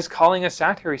Moroni is calling us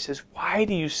out here. He says, why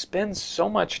do you spend so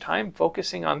much time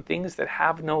focusing on things that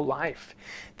have no life,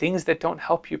 things that don't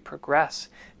help you progress,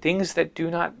 things that do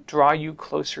not draw you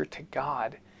closer to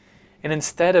God? And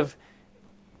instead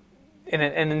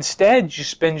you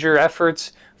spend your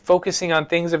efforts focusing on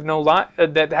things of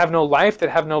that have no life, that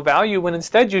have no value, when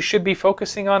instead you should be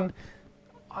focusing on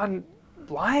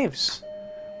lives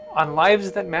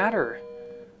that matter,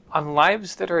 on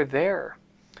lives that are there,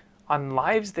 on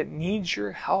lives that need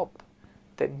your help,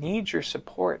 that need your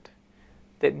support,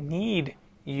 that need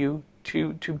you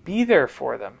to be there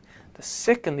for them. The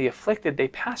sick and the afflicted, they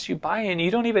pass you by and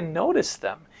you don't even notice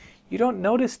them. You don't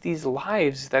notice these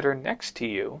lives that are next to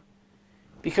you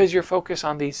because you're focused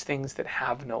on these things that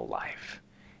have no life,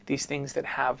 these things that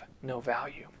have no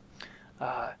value.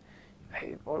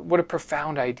 What a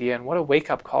profound idea, and what a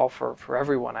wake-up call for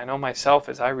everyone. I know myself,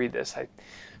 as I read this, I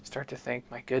start to think,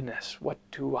 my goodness, what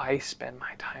do I spend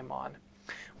my time on?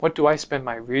 What do I spend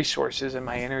my resources and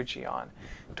my energy on?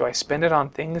 Do I spend it on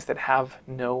things that have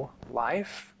no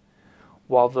life?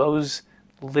 While those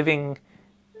living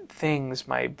things,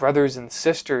 my brothers and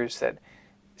sisters that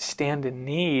stand in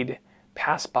need,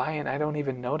 pass by and I don't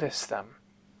even notice them.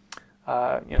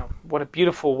 What a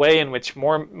beautiful way in which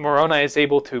Moroni is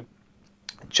able to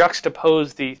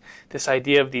juxtapose this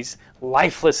idea of these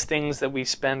lifeless things that we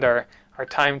spend our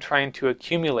time trying to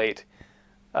accumulate,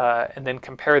 and then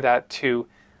compare that to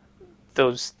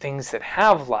those things that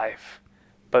have life,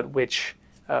 but which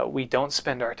we don't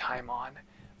spend our time on,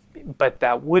 but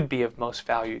that would be of most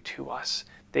value to us.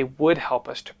 They would help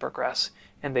us to progress,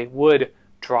 and they would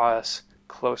draw us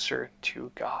closer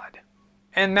to God.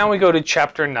 And now we go to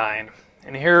chapter 9,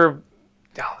 and here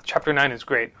chapter 9 is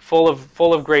great, full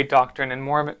of great doctrine, and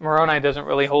Moroni doesn't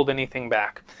really hold anything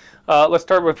back. Let's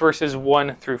start with verses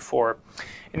 1 through 4.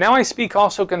 And now I speak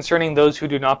also concerning those who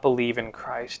do not believe in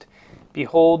Christ.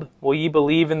 Behold, will ye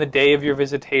believe in the day of your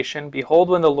visitation? Behold,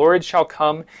 when the Lord shall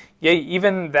come, yea,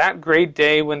 even that great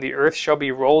day when the earth shall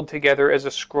be rolled together as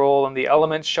a scroll, and the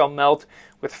elements shall melt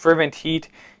with fervent heat,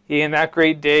 yea, in that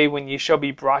great day when ye shall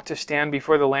be brought to stand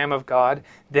before the Lamb of God,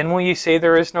 then will ye say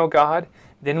there is no God?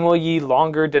 Then will ye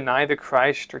longer deny the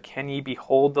Christ, or can ye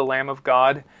behold the Lamb of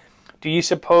God? Do ye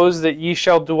suppose that ye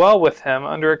shall dwell with him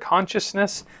under a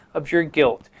consciousness of your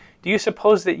guilt? Do you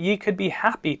suppose that ye could be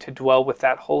happy to dwell with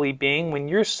that holy being when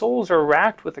your souls are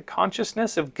racked with a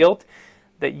consciousness of guilt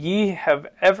that ye have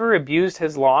ever abused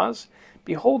his laws?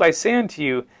 Behold, I say unto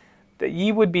you, that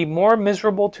ye would be more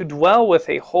miserable to dwell with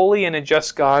a holy and a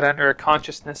just God under a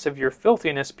consciousness of your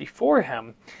filthiness before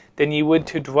him, than ye would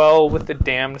to dwell with the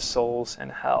damned souls in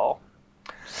hell.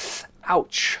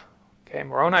 Ouch. Okay,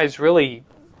 Moroni is really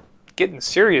getting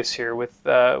serious here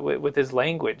with his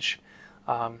language.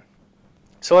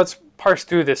 So let's parse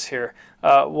through this here.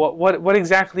 What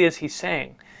exactly is he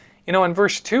saying? In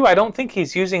verse 2, I don't think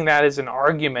he's using that as an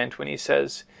argument when he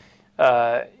says,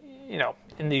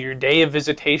 in your day of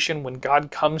visitation, when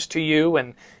God comes to you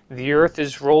and the earth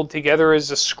is rolled together as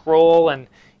a scroll, and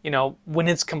when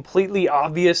it's completely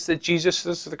obvious that Jesus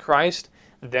is the Christ,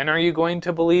 then are you going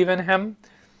to believe in him?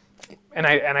 And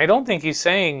I don't think he's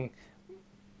saying,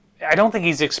 I don't think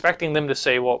he's expecting them to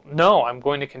say, well, no, I'm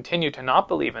going to continue to not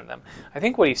believe in them. I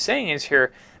think what he's saying is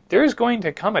here, there's going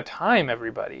to come a time,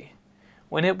 everybody,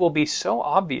 when it will be so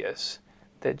obvious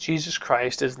that Jesus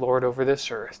Christ is Lord over this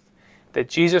earth, that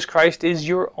Jesus Christ is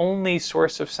your only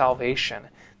source of salvation.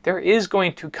 There is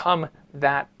going to come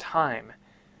that time,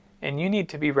 and you need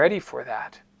to be ready for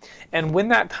that. And when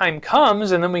that time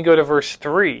comes, and then we go to verse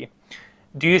 3,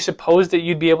 do you suppose that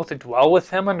you'd be able to dwell with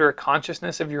him under a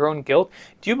consciousness of your own guilt?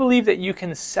 Do you believe that you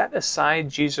can set aside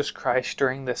Jesus Christ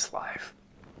during this life?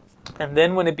 And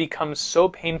then when it becomes so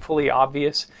painfully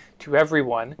obvious to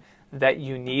everyone that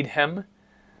you need him,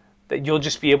 that you'll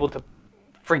just be able to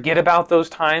forget about those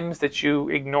times that you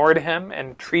ignored him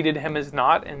and treated him as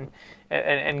not,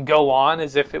 and go on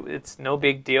as if it's no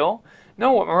big deal.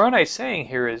 No, what Moroni is saying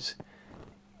here is,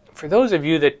 for those of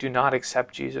you that do not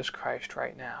accept Jesus Christ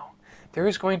right now, there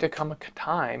is going to come a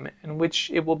time in which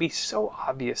it will be so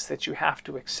obvious that you have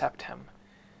to accept him.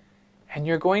 And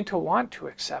you're going to want to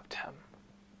accept him.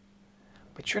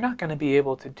 But you're not going to be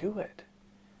able to do it.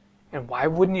 And why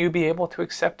wouldn't you be able to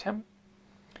accept him?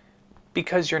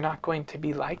 Because you're not going to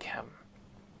be like him.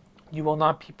 You will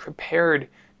not be prepared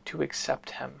to accept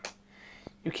him.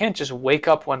 You can't just wake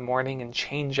up one morning and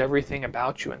change everything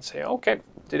about you and say, okay,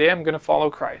 today I'm going to follow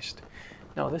Christ.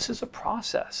 No, this is a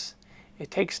process.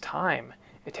 It takes time.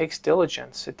 It takes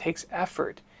diligence. It takes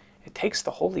effort. It takes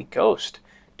the Holy Ghost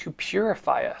to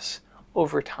purify us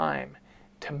over time,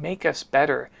 to make us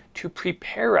better, to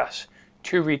prepare us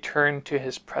to return to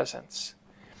his presence.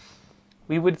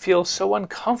 We would feel so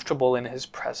uncomfortable in his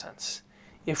presence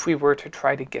if we were to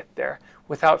try to get there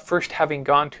without first having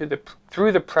gone through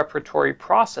the preparatory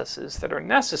processes that are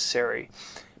necessary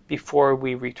before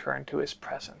we return to his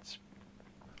presence.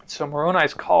 So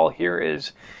Moroni's call here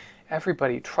is,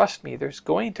 everybody, trust me, there's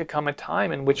going to come a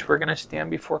time in which we're going to stand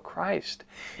before Christ,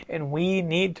 and we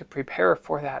need to prepare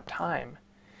for that time.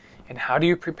 And how do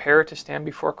you prepare to stand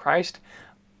before Christ?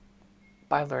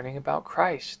 By learning about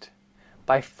Christ,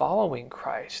 by following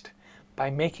Christ, by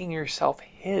making yourself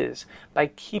his, by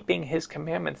keeping his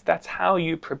commandments. That's how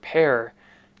you prepare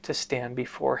to stand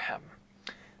before him.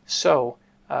 So,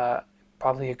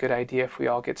 probably a good idea if we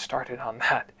all get started on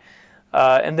that.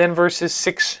 And then verses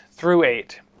 6 through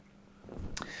 8.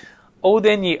 O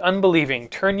then, ye unbelieving,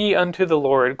 turn ye unto the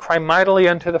Lord, cry mightily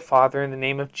unto the Father in the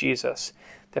name of Jesus,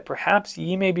 that perhaps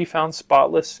ye may be found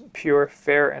spotless, pure,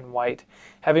 fair, and white,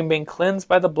 having been cleansed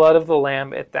by the blood of the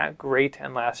Lamb at that great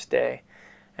and last day.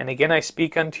 And again I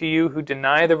speak unto you who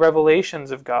deny the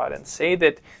revelations of God, and say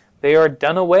that they are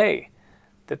done away,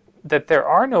 that there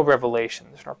are no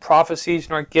revelations, nor prophecies,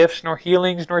 nor gifts, nor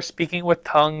healings, nor speaking with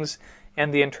tongues,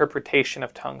 and the interpretation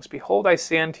of tongues. Behold, I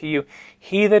say unto you,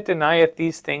 he that denieth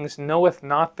these things knoweth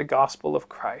not the gospel of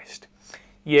Christ.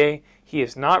 Yea, he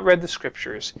has not read the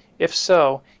Scriptures. If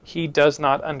so, he does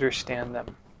not understand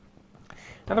them.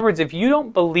 In other words, if you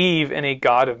don't believe in a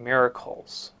God of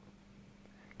miracles,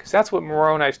 because that's what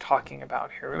Moroni is talking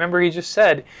about here. Remember, he just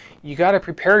said, you got to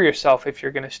prepare yourself if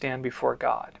you're going to stand before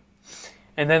God.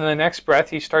 And then in the next breath,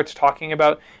 he starts talking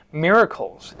about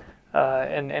miracles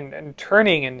and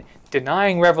turning and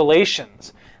denying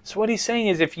revelations. So what he's saying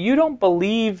is, if you don't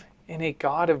believe in a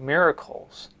God of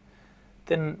miracles,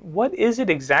 then what is it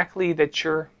exactly that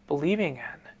you're believing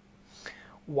in?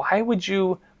 Why would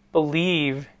you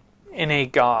believe in a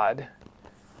God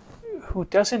who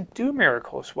doesn't do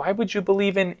miracles? Why would you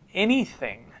believe in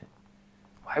anything?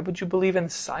 Why would you believe in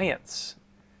science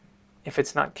if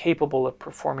it's not capable of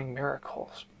performing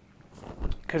miracles?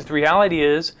 Because the reality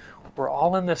is, we're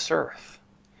all in this earth.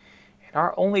 And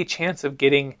our only chance of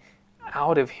getting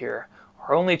out of here,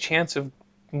 our only chance of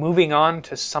moving on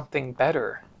to something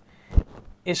better,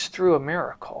 is through a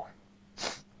miracle.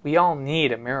 We all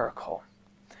need a miracle.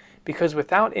 Because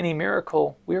without any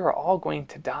miracle, we are all going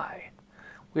to die.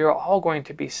 We are all going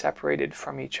to be separated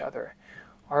from each other.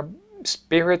 Our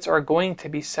spirits are going to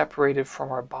be separated from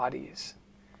our bodies.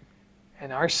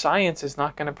 And our science is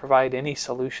not going to provide any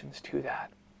solutions to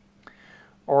that.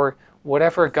 Or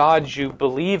whatever God you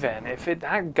believe in, if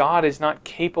that God is not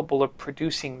capable of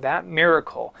producing that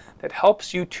miracle that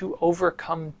helps you to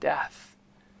overcome death,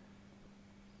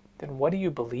 then what are you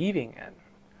believing in?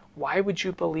 Why would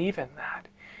you believe in that?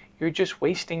 You're just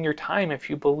wasting your time if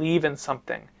you believe in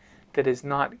something that is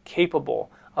not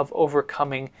capable of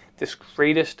overcoming this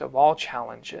greatest of all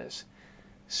challenges,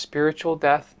 spiritual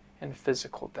death and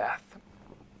physical death,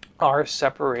 our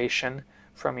separation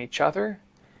from each other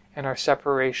and our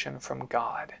separation from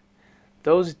God.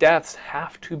 Those deaths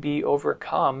have to be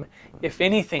overcome if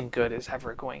anything good is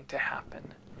ever going to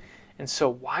happen. And so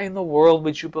why in the world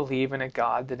would you believe in a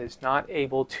God that is not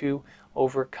able to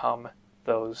overcome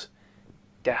those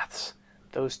deaths,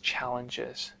 those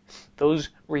challenges, those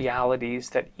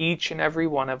realities that each and every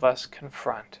one of us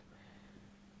confront?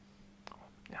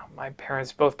 Now, my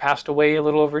parents both passed away a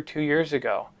little over 2 years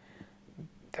ago.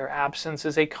 Their absence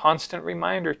is a constant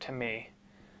reminder to me,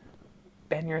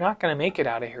 Ben, you're not going to make it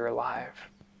out of here alive.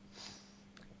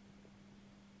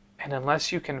 And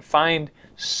unless you can find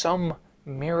some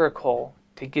miracle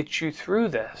to get you through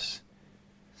this,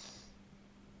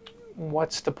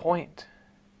 what's the point?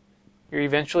 You're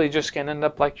eventually just going to end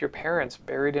up like your parents,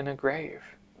 buried in a grave,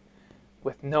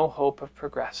 with no hope of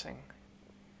progressing.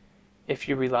 If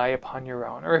you rely upon your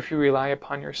own, or if you rely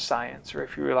upon your science, or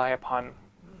if you rely upon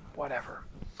whatever.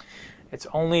 It's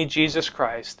only Jesus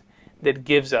Christ that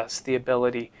gives us the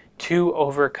ability to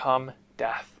overcome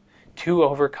death, to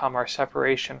overcome our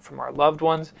separation from our loved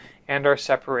ones and our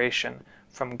separation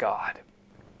from God.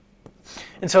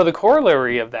 And so the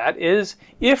corollary of that is,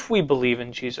 if we believe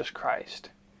in Jesus Christ,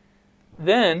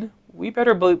 then we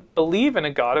better believe in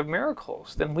a God of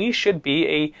miracles. Then we should be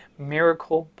a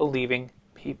miracle-believing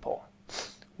people.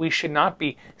 We should not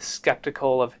be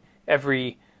skeptical of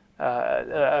every...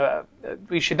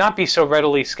 we should not be so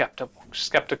readily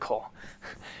skeptical.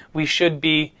 We should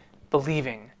be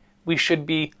believing. We should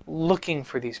be looking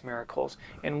for these miracles,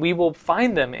 and we will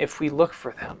find them if we look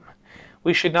for them.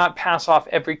 We should not pass off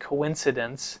every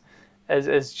coincidence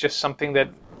as just something that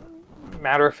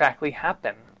matter-of-factly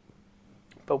happened.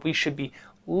 But we should be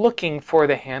looking for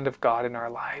the hand of God in our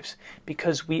lives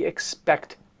because we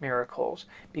expect miracles,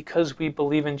 because we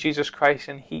believe in Jesus Christ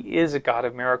and He is a God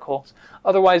of miracles.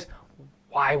 Otherwise,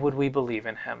 why would we believe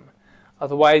in Him?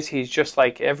 Otherwise, He's just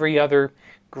like every other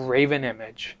graven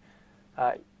image.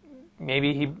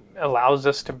 Maybe He allows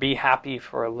us to be happy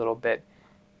for a little bit.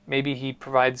 Maybe He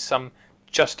provides some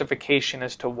justification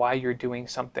as to why you're doing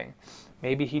something.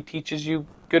 Maybe He teaches you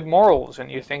good morals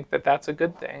and you think that that's a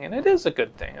good thing. And it is a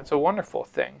good thing. It's a wonderful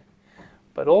thing.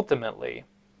 But ultimately,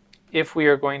 if we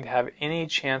are going to have any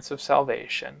chance of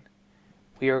salvation,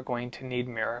 we are going to need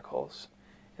miracles.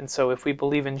 And so if we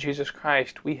believe in Jesus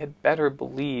Christ, we had better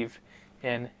believe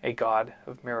in a God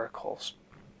of miracles.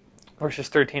 Verses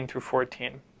 13 through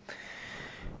 14.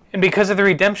 And because of the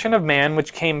redemption of man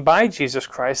which came by Jesus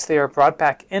Christ, they are brought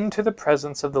back into the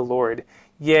presence of the Lord.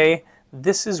 Yea,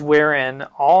 this is wherein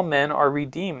all men are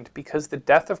redeemed, because the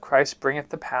death of Christ bringeth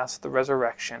to pass the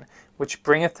resurrection, which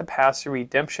bringeth to pass the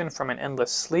redemption from an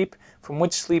endless sleep, from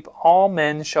which sleep all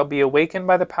men shall be awakened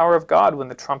by the power of God when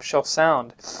the trump shall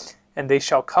sound. And they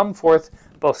shall come forth,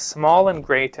 both small and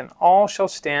great, and all shall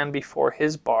stand before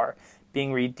His bar,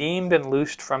 being redeemed and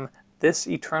loosed from this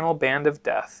eternal band of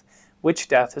death, which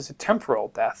death is a temporal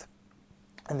death.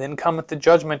 And then cometh the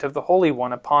judgment of the Holy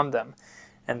One upon them.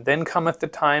 And then cometh the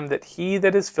time that he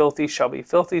that is filthy shall be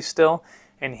filthy still,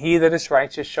 and he that is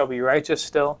righteous shall be righteous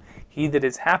still. He that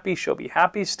is happy shall be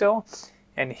happy still,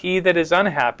 and he that is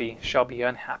unhappy shall be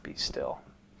unhappy still.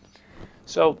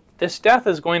 So this death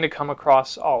is going to come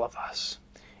across all of us,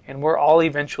 and we're all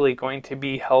eventually going to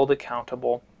be held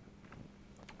accountable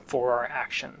for our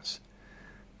actions.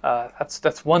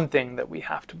 That's one thing that we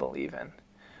have to believe in.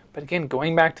 But again,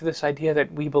 going back to this idea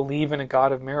that we believe in a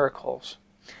God of miracles,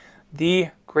 the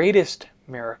greatest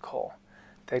miracle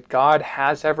that God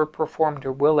has ever performed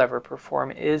or will ever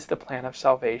perform is the plan of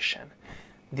salvation.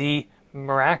 The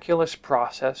miraculous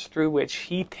process through which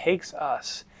He takes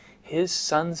us, His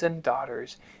sons and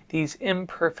daughters, these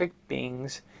imperfect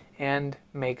beings, and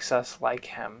makes us like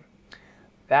Him.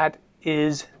 That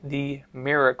is the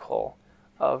miracle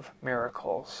of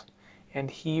miracles, and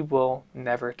He will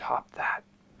never top that.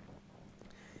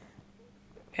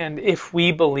 And if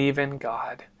we believe in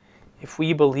God, if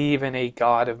we believe in a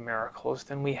God of miracles,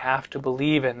 then we have to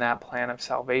believe in that plan of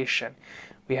salvation.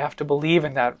 We have to believe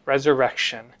in that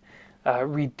resurrection,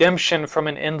 redemption from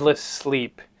an endless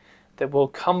sleep that will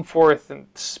come forth in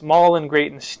small and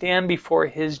great and stand before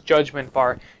His judgment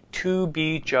bar to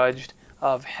be judged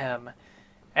of Him.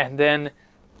 And then,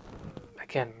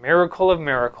 again, miracle of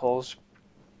miracles,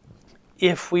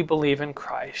 if we believe in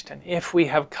Christ and if we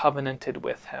have covenanted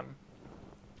with Him,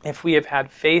 if we have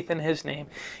had faith in His name,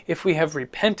 if we have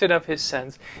repented of His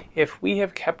sins, if we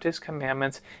have kept His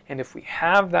commandments, and if we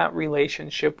have that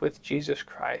relationship with Jesus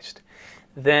Christ,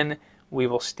 then we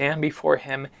will stand before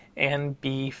Him and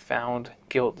be found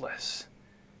guiltless.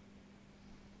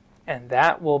 And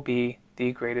that will be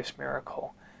the greatest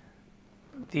miracle.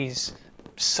 These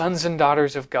sons and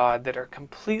daughters of God that are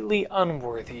completely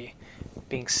unworthy,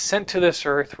 being sent to this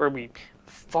earth where we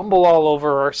fumble all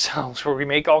over ourselves, where we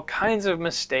make all kinds of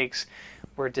mistakes,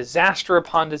 where disaster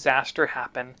upon disaster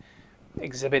happen.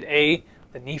 Exhibit A,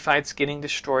 the Nephites getting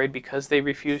destroyed because they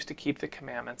refuse to keep the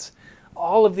commandments.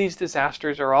 All of these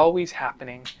disasters are always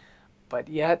happening, but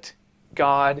yet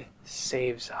God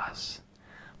saves us.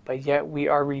 But yet we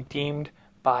are redeemed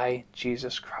by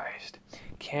Jesus Christ.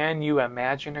 Can you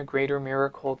imagine a greater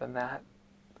miracle than that?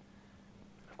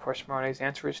 Of course, Moroni's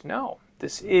answer is no.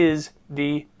 This is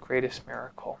the greatest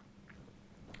miracle.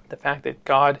 The fact that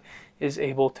God is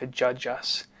able to judge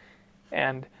us.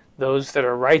 And those that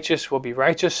are righteous will be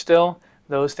righteous still.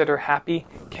 Those that are happy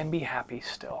can be happy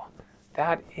still.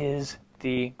 That is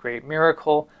the great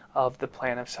miracle of the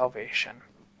plan of salvation.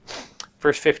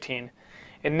 Verse 15.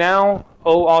 And now,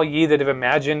 O all ye that have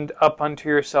imagined up unto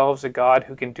yourselves a God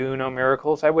who can do no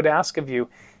miracles, I would ask of you,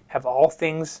 Have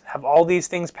all these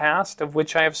things passed, of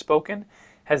which I have spoken?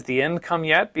 Has the end come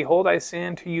yet? Behold, I say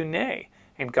unto you, nay.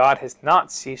 And God has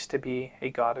not ceased to be a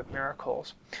God of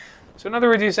miracles. So in other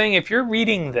words, he's saying, if you're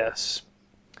reading this,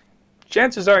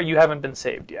 chances are you haven't been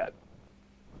saved yet.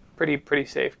 Pretty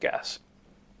safe guess.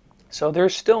 So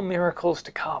there's still miracles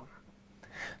to come.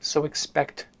 So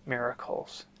expect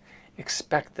miracles.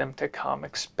 Expect them to come.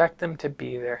 Expect them to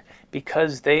be there,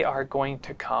 because they are going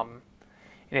to come.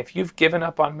 And if you've given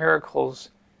up on miracles,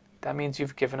 that means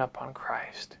you've given up on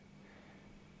Christ.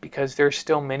 Because there's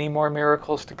still many more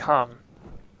miracles to come,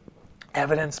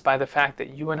 evidenced by the fact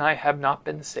that you and I have not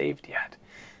been saved yet.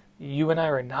 You and I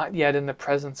are not yet in the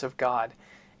presence of God,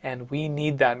 and we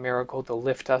need that miracle to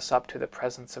lift us up to the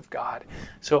presence of God.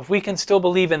 So if we can still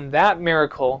believe in that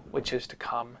miracle which is to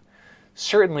come,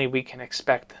 certainly we can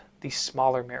expect these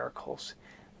smaller miracles,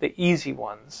 the easy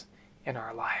ones in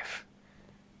our life.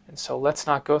 And so let's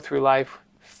not go through life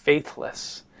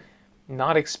faithless,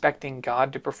 not expecting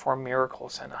God to perform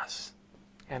miracles in us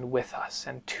and with us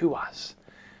and to us.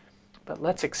 But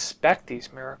let's expect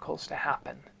these miracles to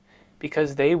happen,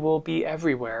 because they will be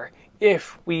everywhere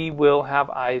if we will have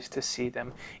eyes to see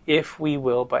them, if we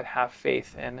will but have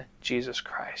faith in Jesus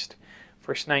Christ.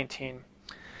 Verse 19.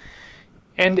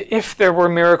 And if there were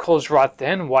miracles wrought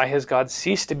then, why has God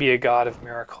ceased to be a God of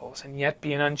miracles, and yet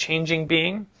be an unchanging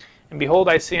being? And behold,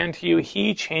 I say unto you,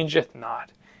 he changeth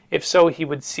not. If so, he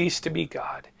would cease to be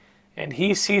God. And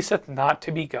he ceaseth not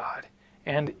to be God,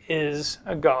 and is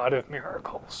a God of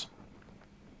miracles.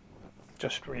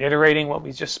 Just reiterating what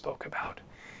we just spoke about.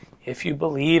 If you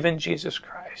believe in Jesus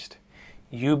Christ,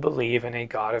 you believe in a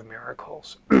God of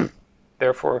miracles.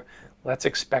 Therefore, let's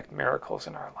expect miracles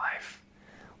in our life.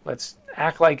 Let's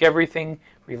act like everything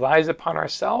relies upon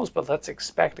ourselves, but let's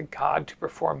expect God to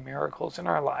perform miracles in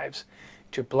our lives,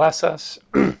 to bless us,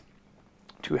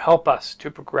 to help us to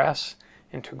progress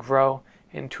and to grow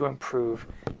and to improve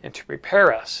and to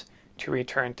prepare us to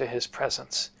return to his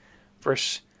presence.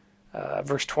 Verse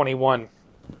 21.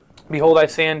 Behold, I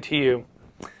say unto you,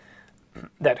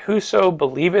 that whoso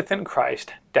believeth in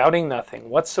Christ, doubting nothing,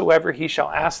 whatsoever he shall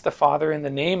ask the Father in the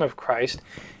name of Christ,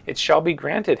 it shall be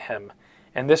granted him.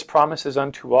 And this promise is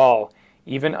unto all,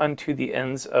 even unto the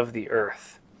ends of the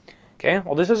earth. Okay,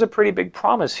 well, this is a pretty big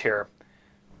promise here.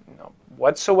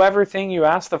 Whatsoever thing you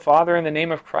ask the Father in the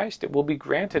name of Christ, it will be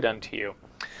granted unto you.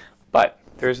 But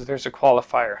there's a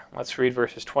qualifier. Let's read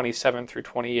verses 27 through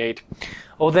 28.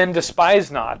 O then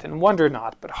despise not, and wonder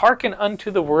not, but hearken unto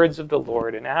the words of the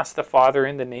Lord, and ask the Father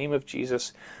in the name of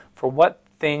Jesus, for what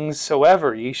things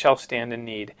soever ye shall stand in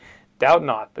need. Doubt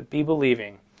not, but be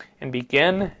believing. And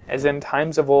begin as in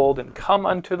times of old, and come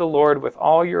unto the Lord with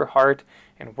all your heart,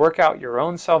 and work out your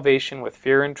own salvation with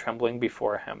fear and trembling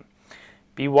before him.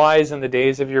 Be wise in the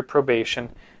days of your probation.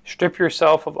 Strip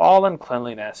yourself of all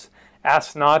uncleanliness.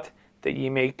 Ask not that ye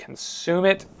may consume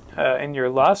it in your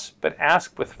lusts, but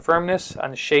ask with firmness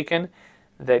unshaken,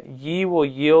 that ye will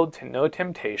yield to no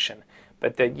temptation,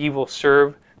 but that ye will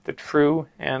serve the true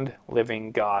and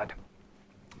living God.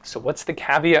 So what's the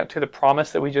caveat to the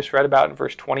promise that we just read about in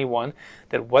verse 21,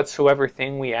 that whatsoever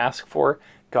thing we ask for,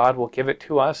 God will give it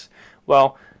to us?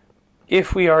 Well,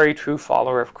 if we are a true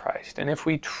follower of Christ, and if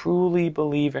we truly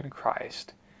believe in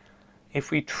Christ, if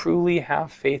we truly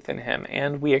have faith in him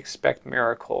and we expect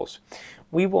miracles,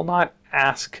 we will not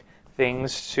ask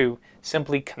things to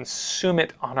simply consume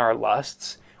it on our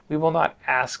lusts. We will not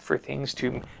ask for things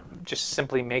to just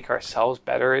simply make ourselves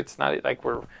better. It's not like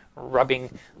we're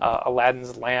rubbing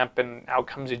Aladdin's lamp and out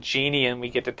comes a genie and we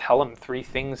get to tell him 3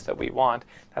 things that we want.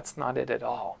 That's not it at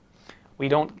all.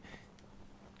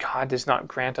 God does not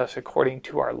grant us according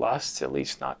to our lusts, at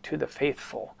least not to the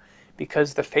faithful,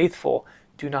 because the faithful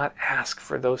do not ask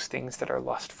for those things that are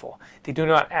lustful. They do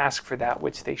not ask for that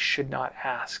which they should not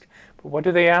ask. But what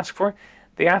do they ask for?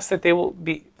 They ask that they will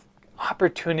be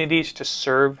opportunities to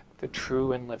serve the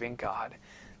true and living God.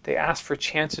 They ask for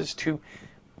chances to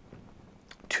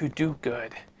do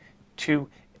good, to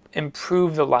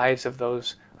improve the lives of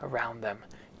those around them,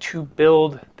 to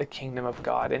build the kingdom of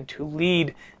God, and to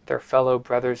lead their fellow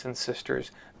brothers and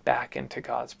sisters back into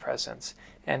God's presence.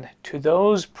 And to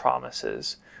those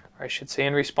promises, or I should say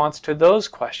in response to those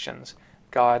questions,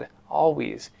 God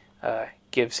always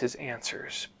gives his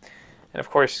answers. And of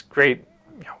course, great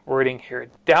wording here.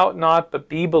 Doubt not, but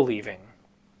be believing.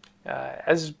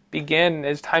 As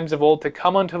times of old, to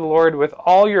come unto the Lord with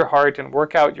all your heart and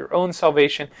work out your own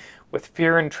salvation with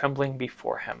fear and trembling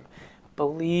before him.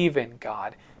 Believe in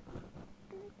God.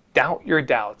 Doubt your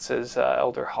doubts, as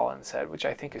Elder Holland said, which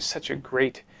I think is such a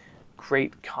great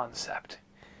concept.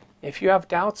 If you have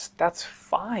doubts, that's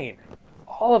fine.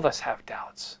 All of us have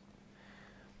doubts.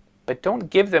 but don't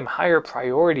give them higher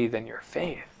priority than your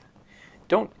faith.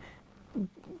 Don't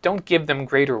give them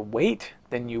greater weight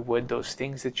than you would those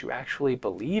things that you actually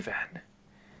believe in.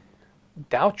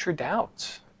 Doubt your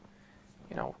doubts.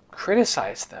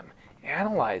 Criticize them,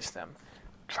 analyze them.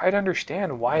 Try to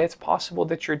understand why it's possible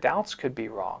that your doubts could be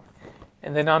wrong.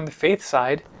 And then on the faith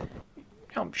side,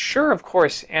 sure, of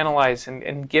course, analyze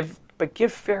and give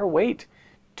fair weight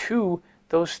to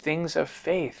those things of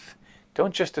faith.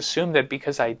 Don't just assume that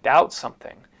because I doubt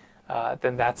something,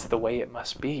 then that's the way it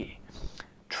must be.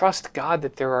 Trust God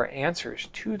that there are answers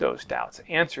to those doubts,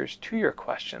 answers to your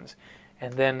questions,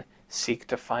 and then seek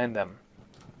to find them.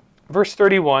 Verse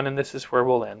 31, and this is where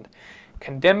we'll end.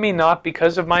 Condemn me not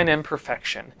because of mine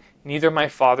imperfection, neither my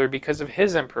Father because of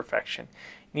his imperfection,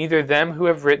 neither them who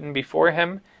have written before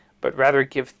him, but rather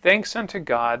give thanks unto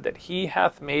God that he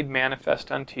hath made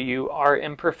manifest unto you our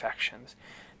imperfections,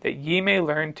 that ye may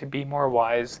learn to be more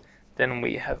wise than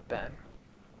we have been.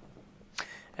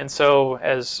 And so,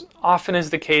 as often is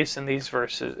the case in these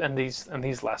verses and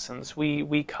these lessons,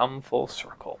 we come full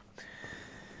circle.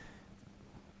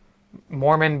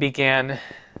 Mormon began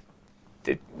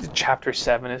the chapter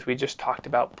 7, as we just talked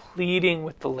about, pleading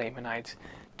with the Lamanites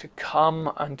to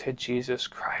come unto Jesus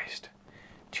Christ,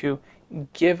 to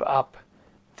give up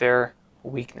their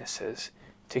weaknesses,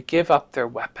 to give up their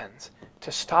weapons,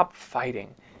 to stop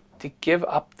fighting, to give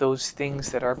up those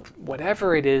things that are,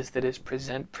 whatever it is that is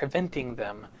preventing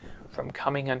them from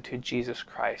coming unto Jesus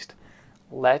Christ.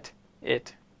 Let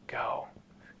it go.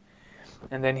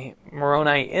 And then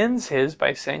Moroni ends his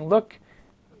by saying, look,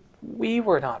 we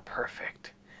were not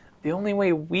perfect. The only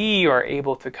way we are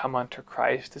able to come unto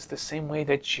Christ is the same way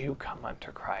that you come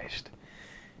unto Christ.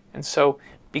 And so,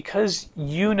 because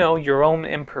you know your own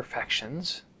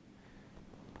imperfections,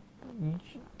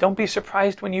 don't be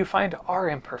surprised when you find our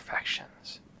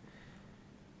imperfections.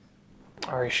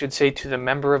 Or I should say to the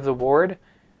member of the ward,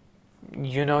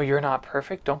 you know you're not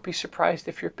perfect. Don't be surprised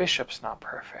if your bishop's not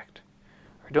perfect.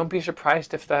 Or don't be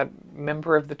surprised if that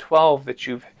member of the 12 that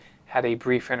you've had a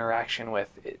brief interaction with,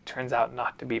 it turns out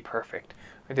not to be perfect,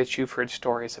 or that you've heard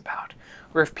stories about.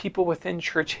 Or if people within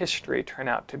church history turn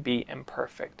out to be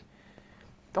imperfect.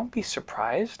 Don't be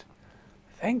surprised.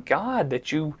 Thank God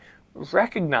that you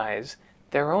recognize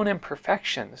their own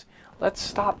imperfections. Let's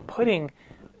stop putting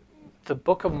the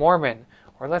Book of Mormon,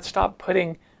 or let's stop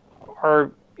putting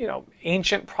our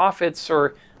ancient prophets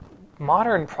or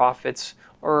modern prophets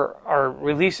or our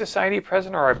Relief Society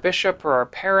president or our bishop or our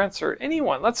parents or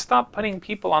anyone. Let's stop putting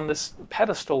people on this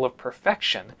pedestal of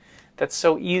perfection that's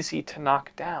so easy to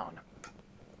knock down.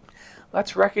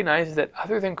 Let's recognize that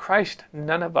other than Christ,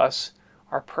 none of us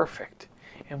are perfect,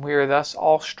 and we are thus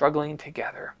all struggling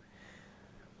together.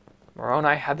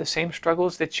 Moroni had the same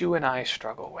struggles that you and I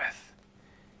struggle with.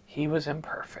 He was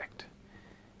imperfect.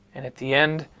 And at the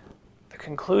end, the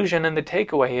conclusion and the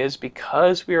takeaway is,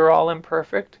 because we are all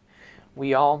imperfect,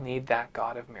 we all need that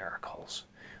God of miracles.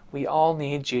 We all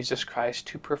need Jesus Christ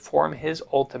to perform his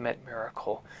ultimate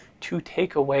miracle, to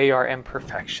take away our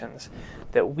imperfections,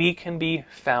 that we can be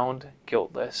found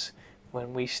guiltless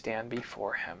when we stand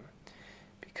before him.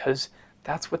 Because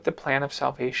that's what the plan of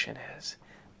salvation is.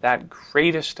 That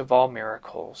greatest of all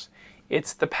miracles.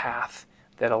 It's the path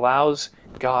that allows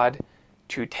God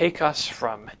to take us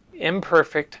from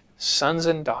imperfect sons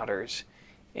and daughters,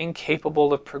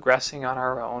 incapable of progressing on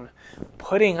our own,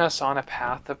 putting us on a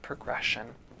path of progression,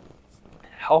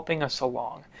 helping us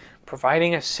along,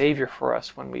 providing a Savior for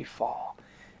us when we fall,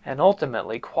 and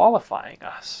ultimately qualifying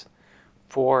us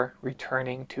for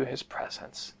returning to his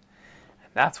presence.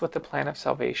 And that's what the plan of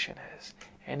salvation is.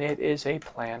 And it is a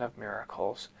plan of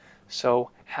miracles. So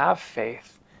have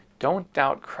faith. Don't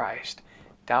doubt Christ.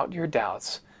 Doubt your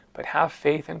doubts. But have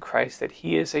faith in Christ that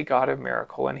he is a God of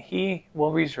miracle, and he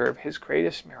will reserve his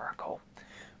greatest miracle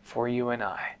for you and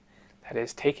I. That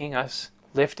is, taking us,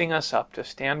 lifting us up to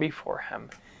stand before him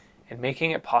and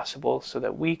making it possible so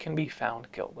that we can be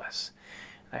found guiltless.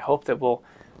 And I hope that we'll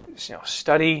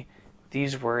study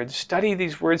these words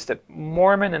that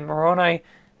Mormon and Moroni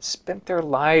spent their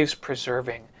lives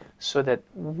preserving, so that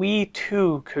we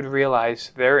too could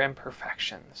realize their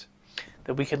imperfections.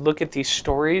 That we could look at these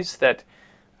stories that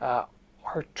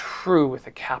are true with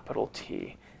a capital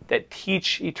T, that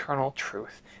teach eternal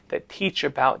truth, that teach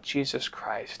about Jesus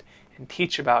Christ, and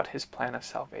teach about his plan of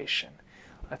salvation.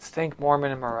 Let's thank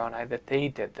Mormon and Moroni that they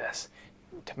did this,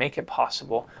 to make it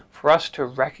possible for us to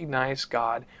recognize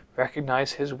God,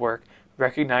 recognize his work,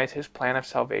 recognize his plan of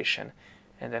salvation,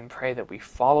 and then pray that we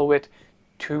follow it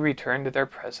to return to their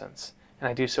presence. And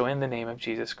I do so in the name of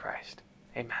Jesus Christ.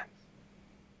 Amen.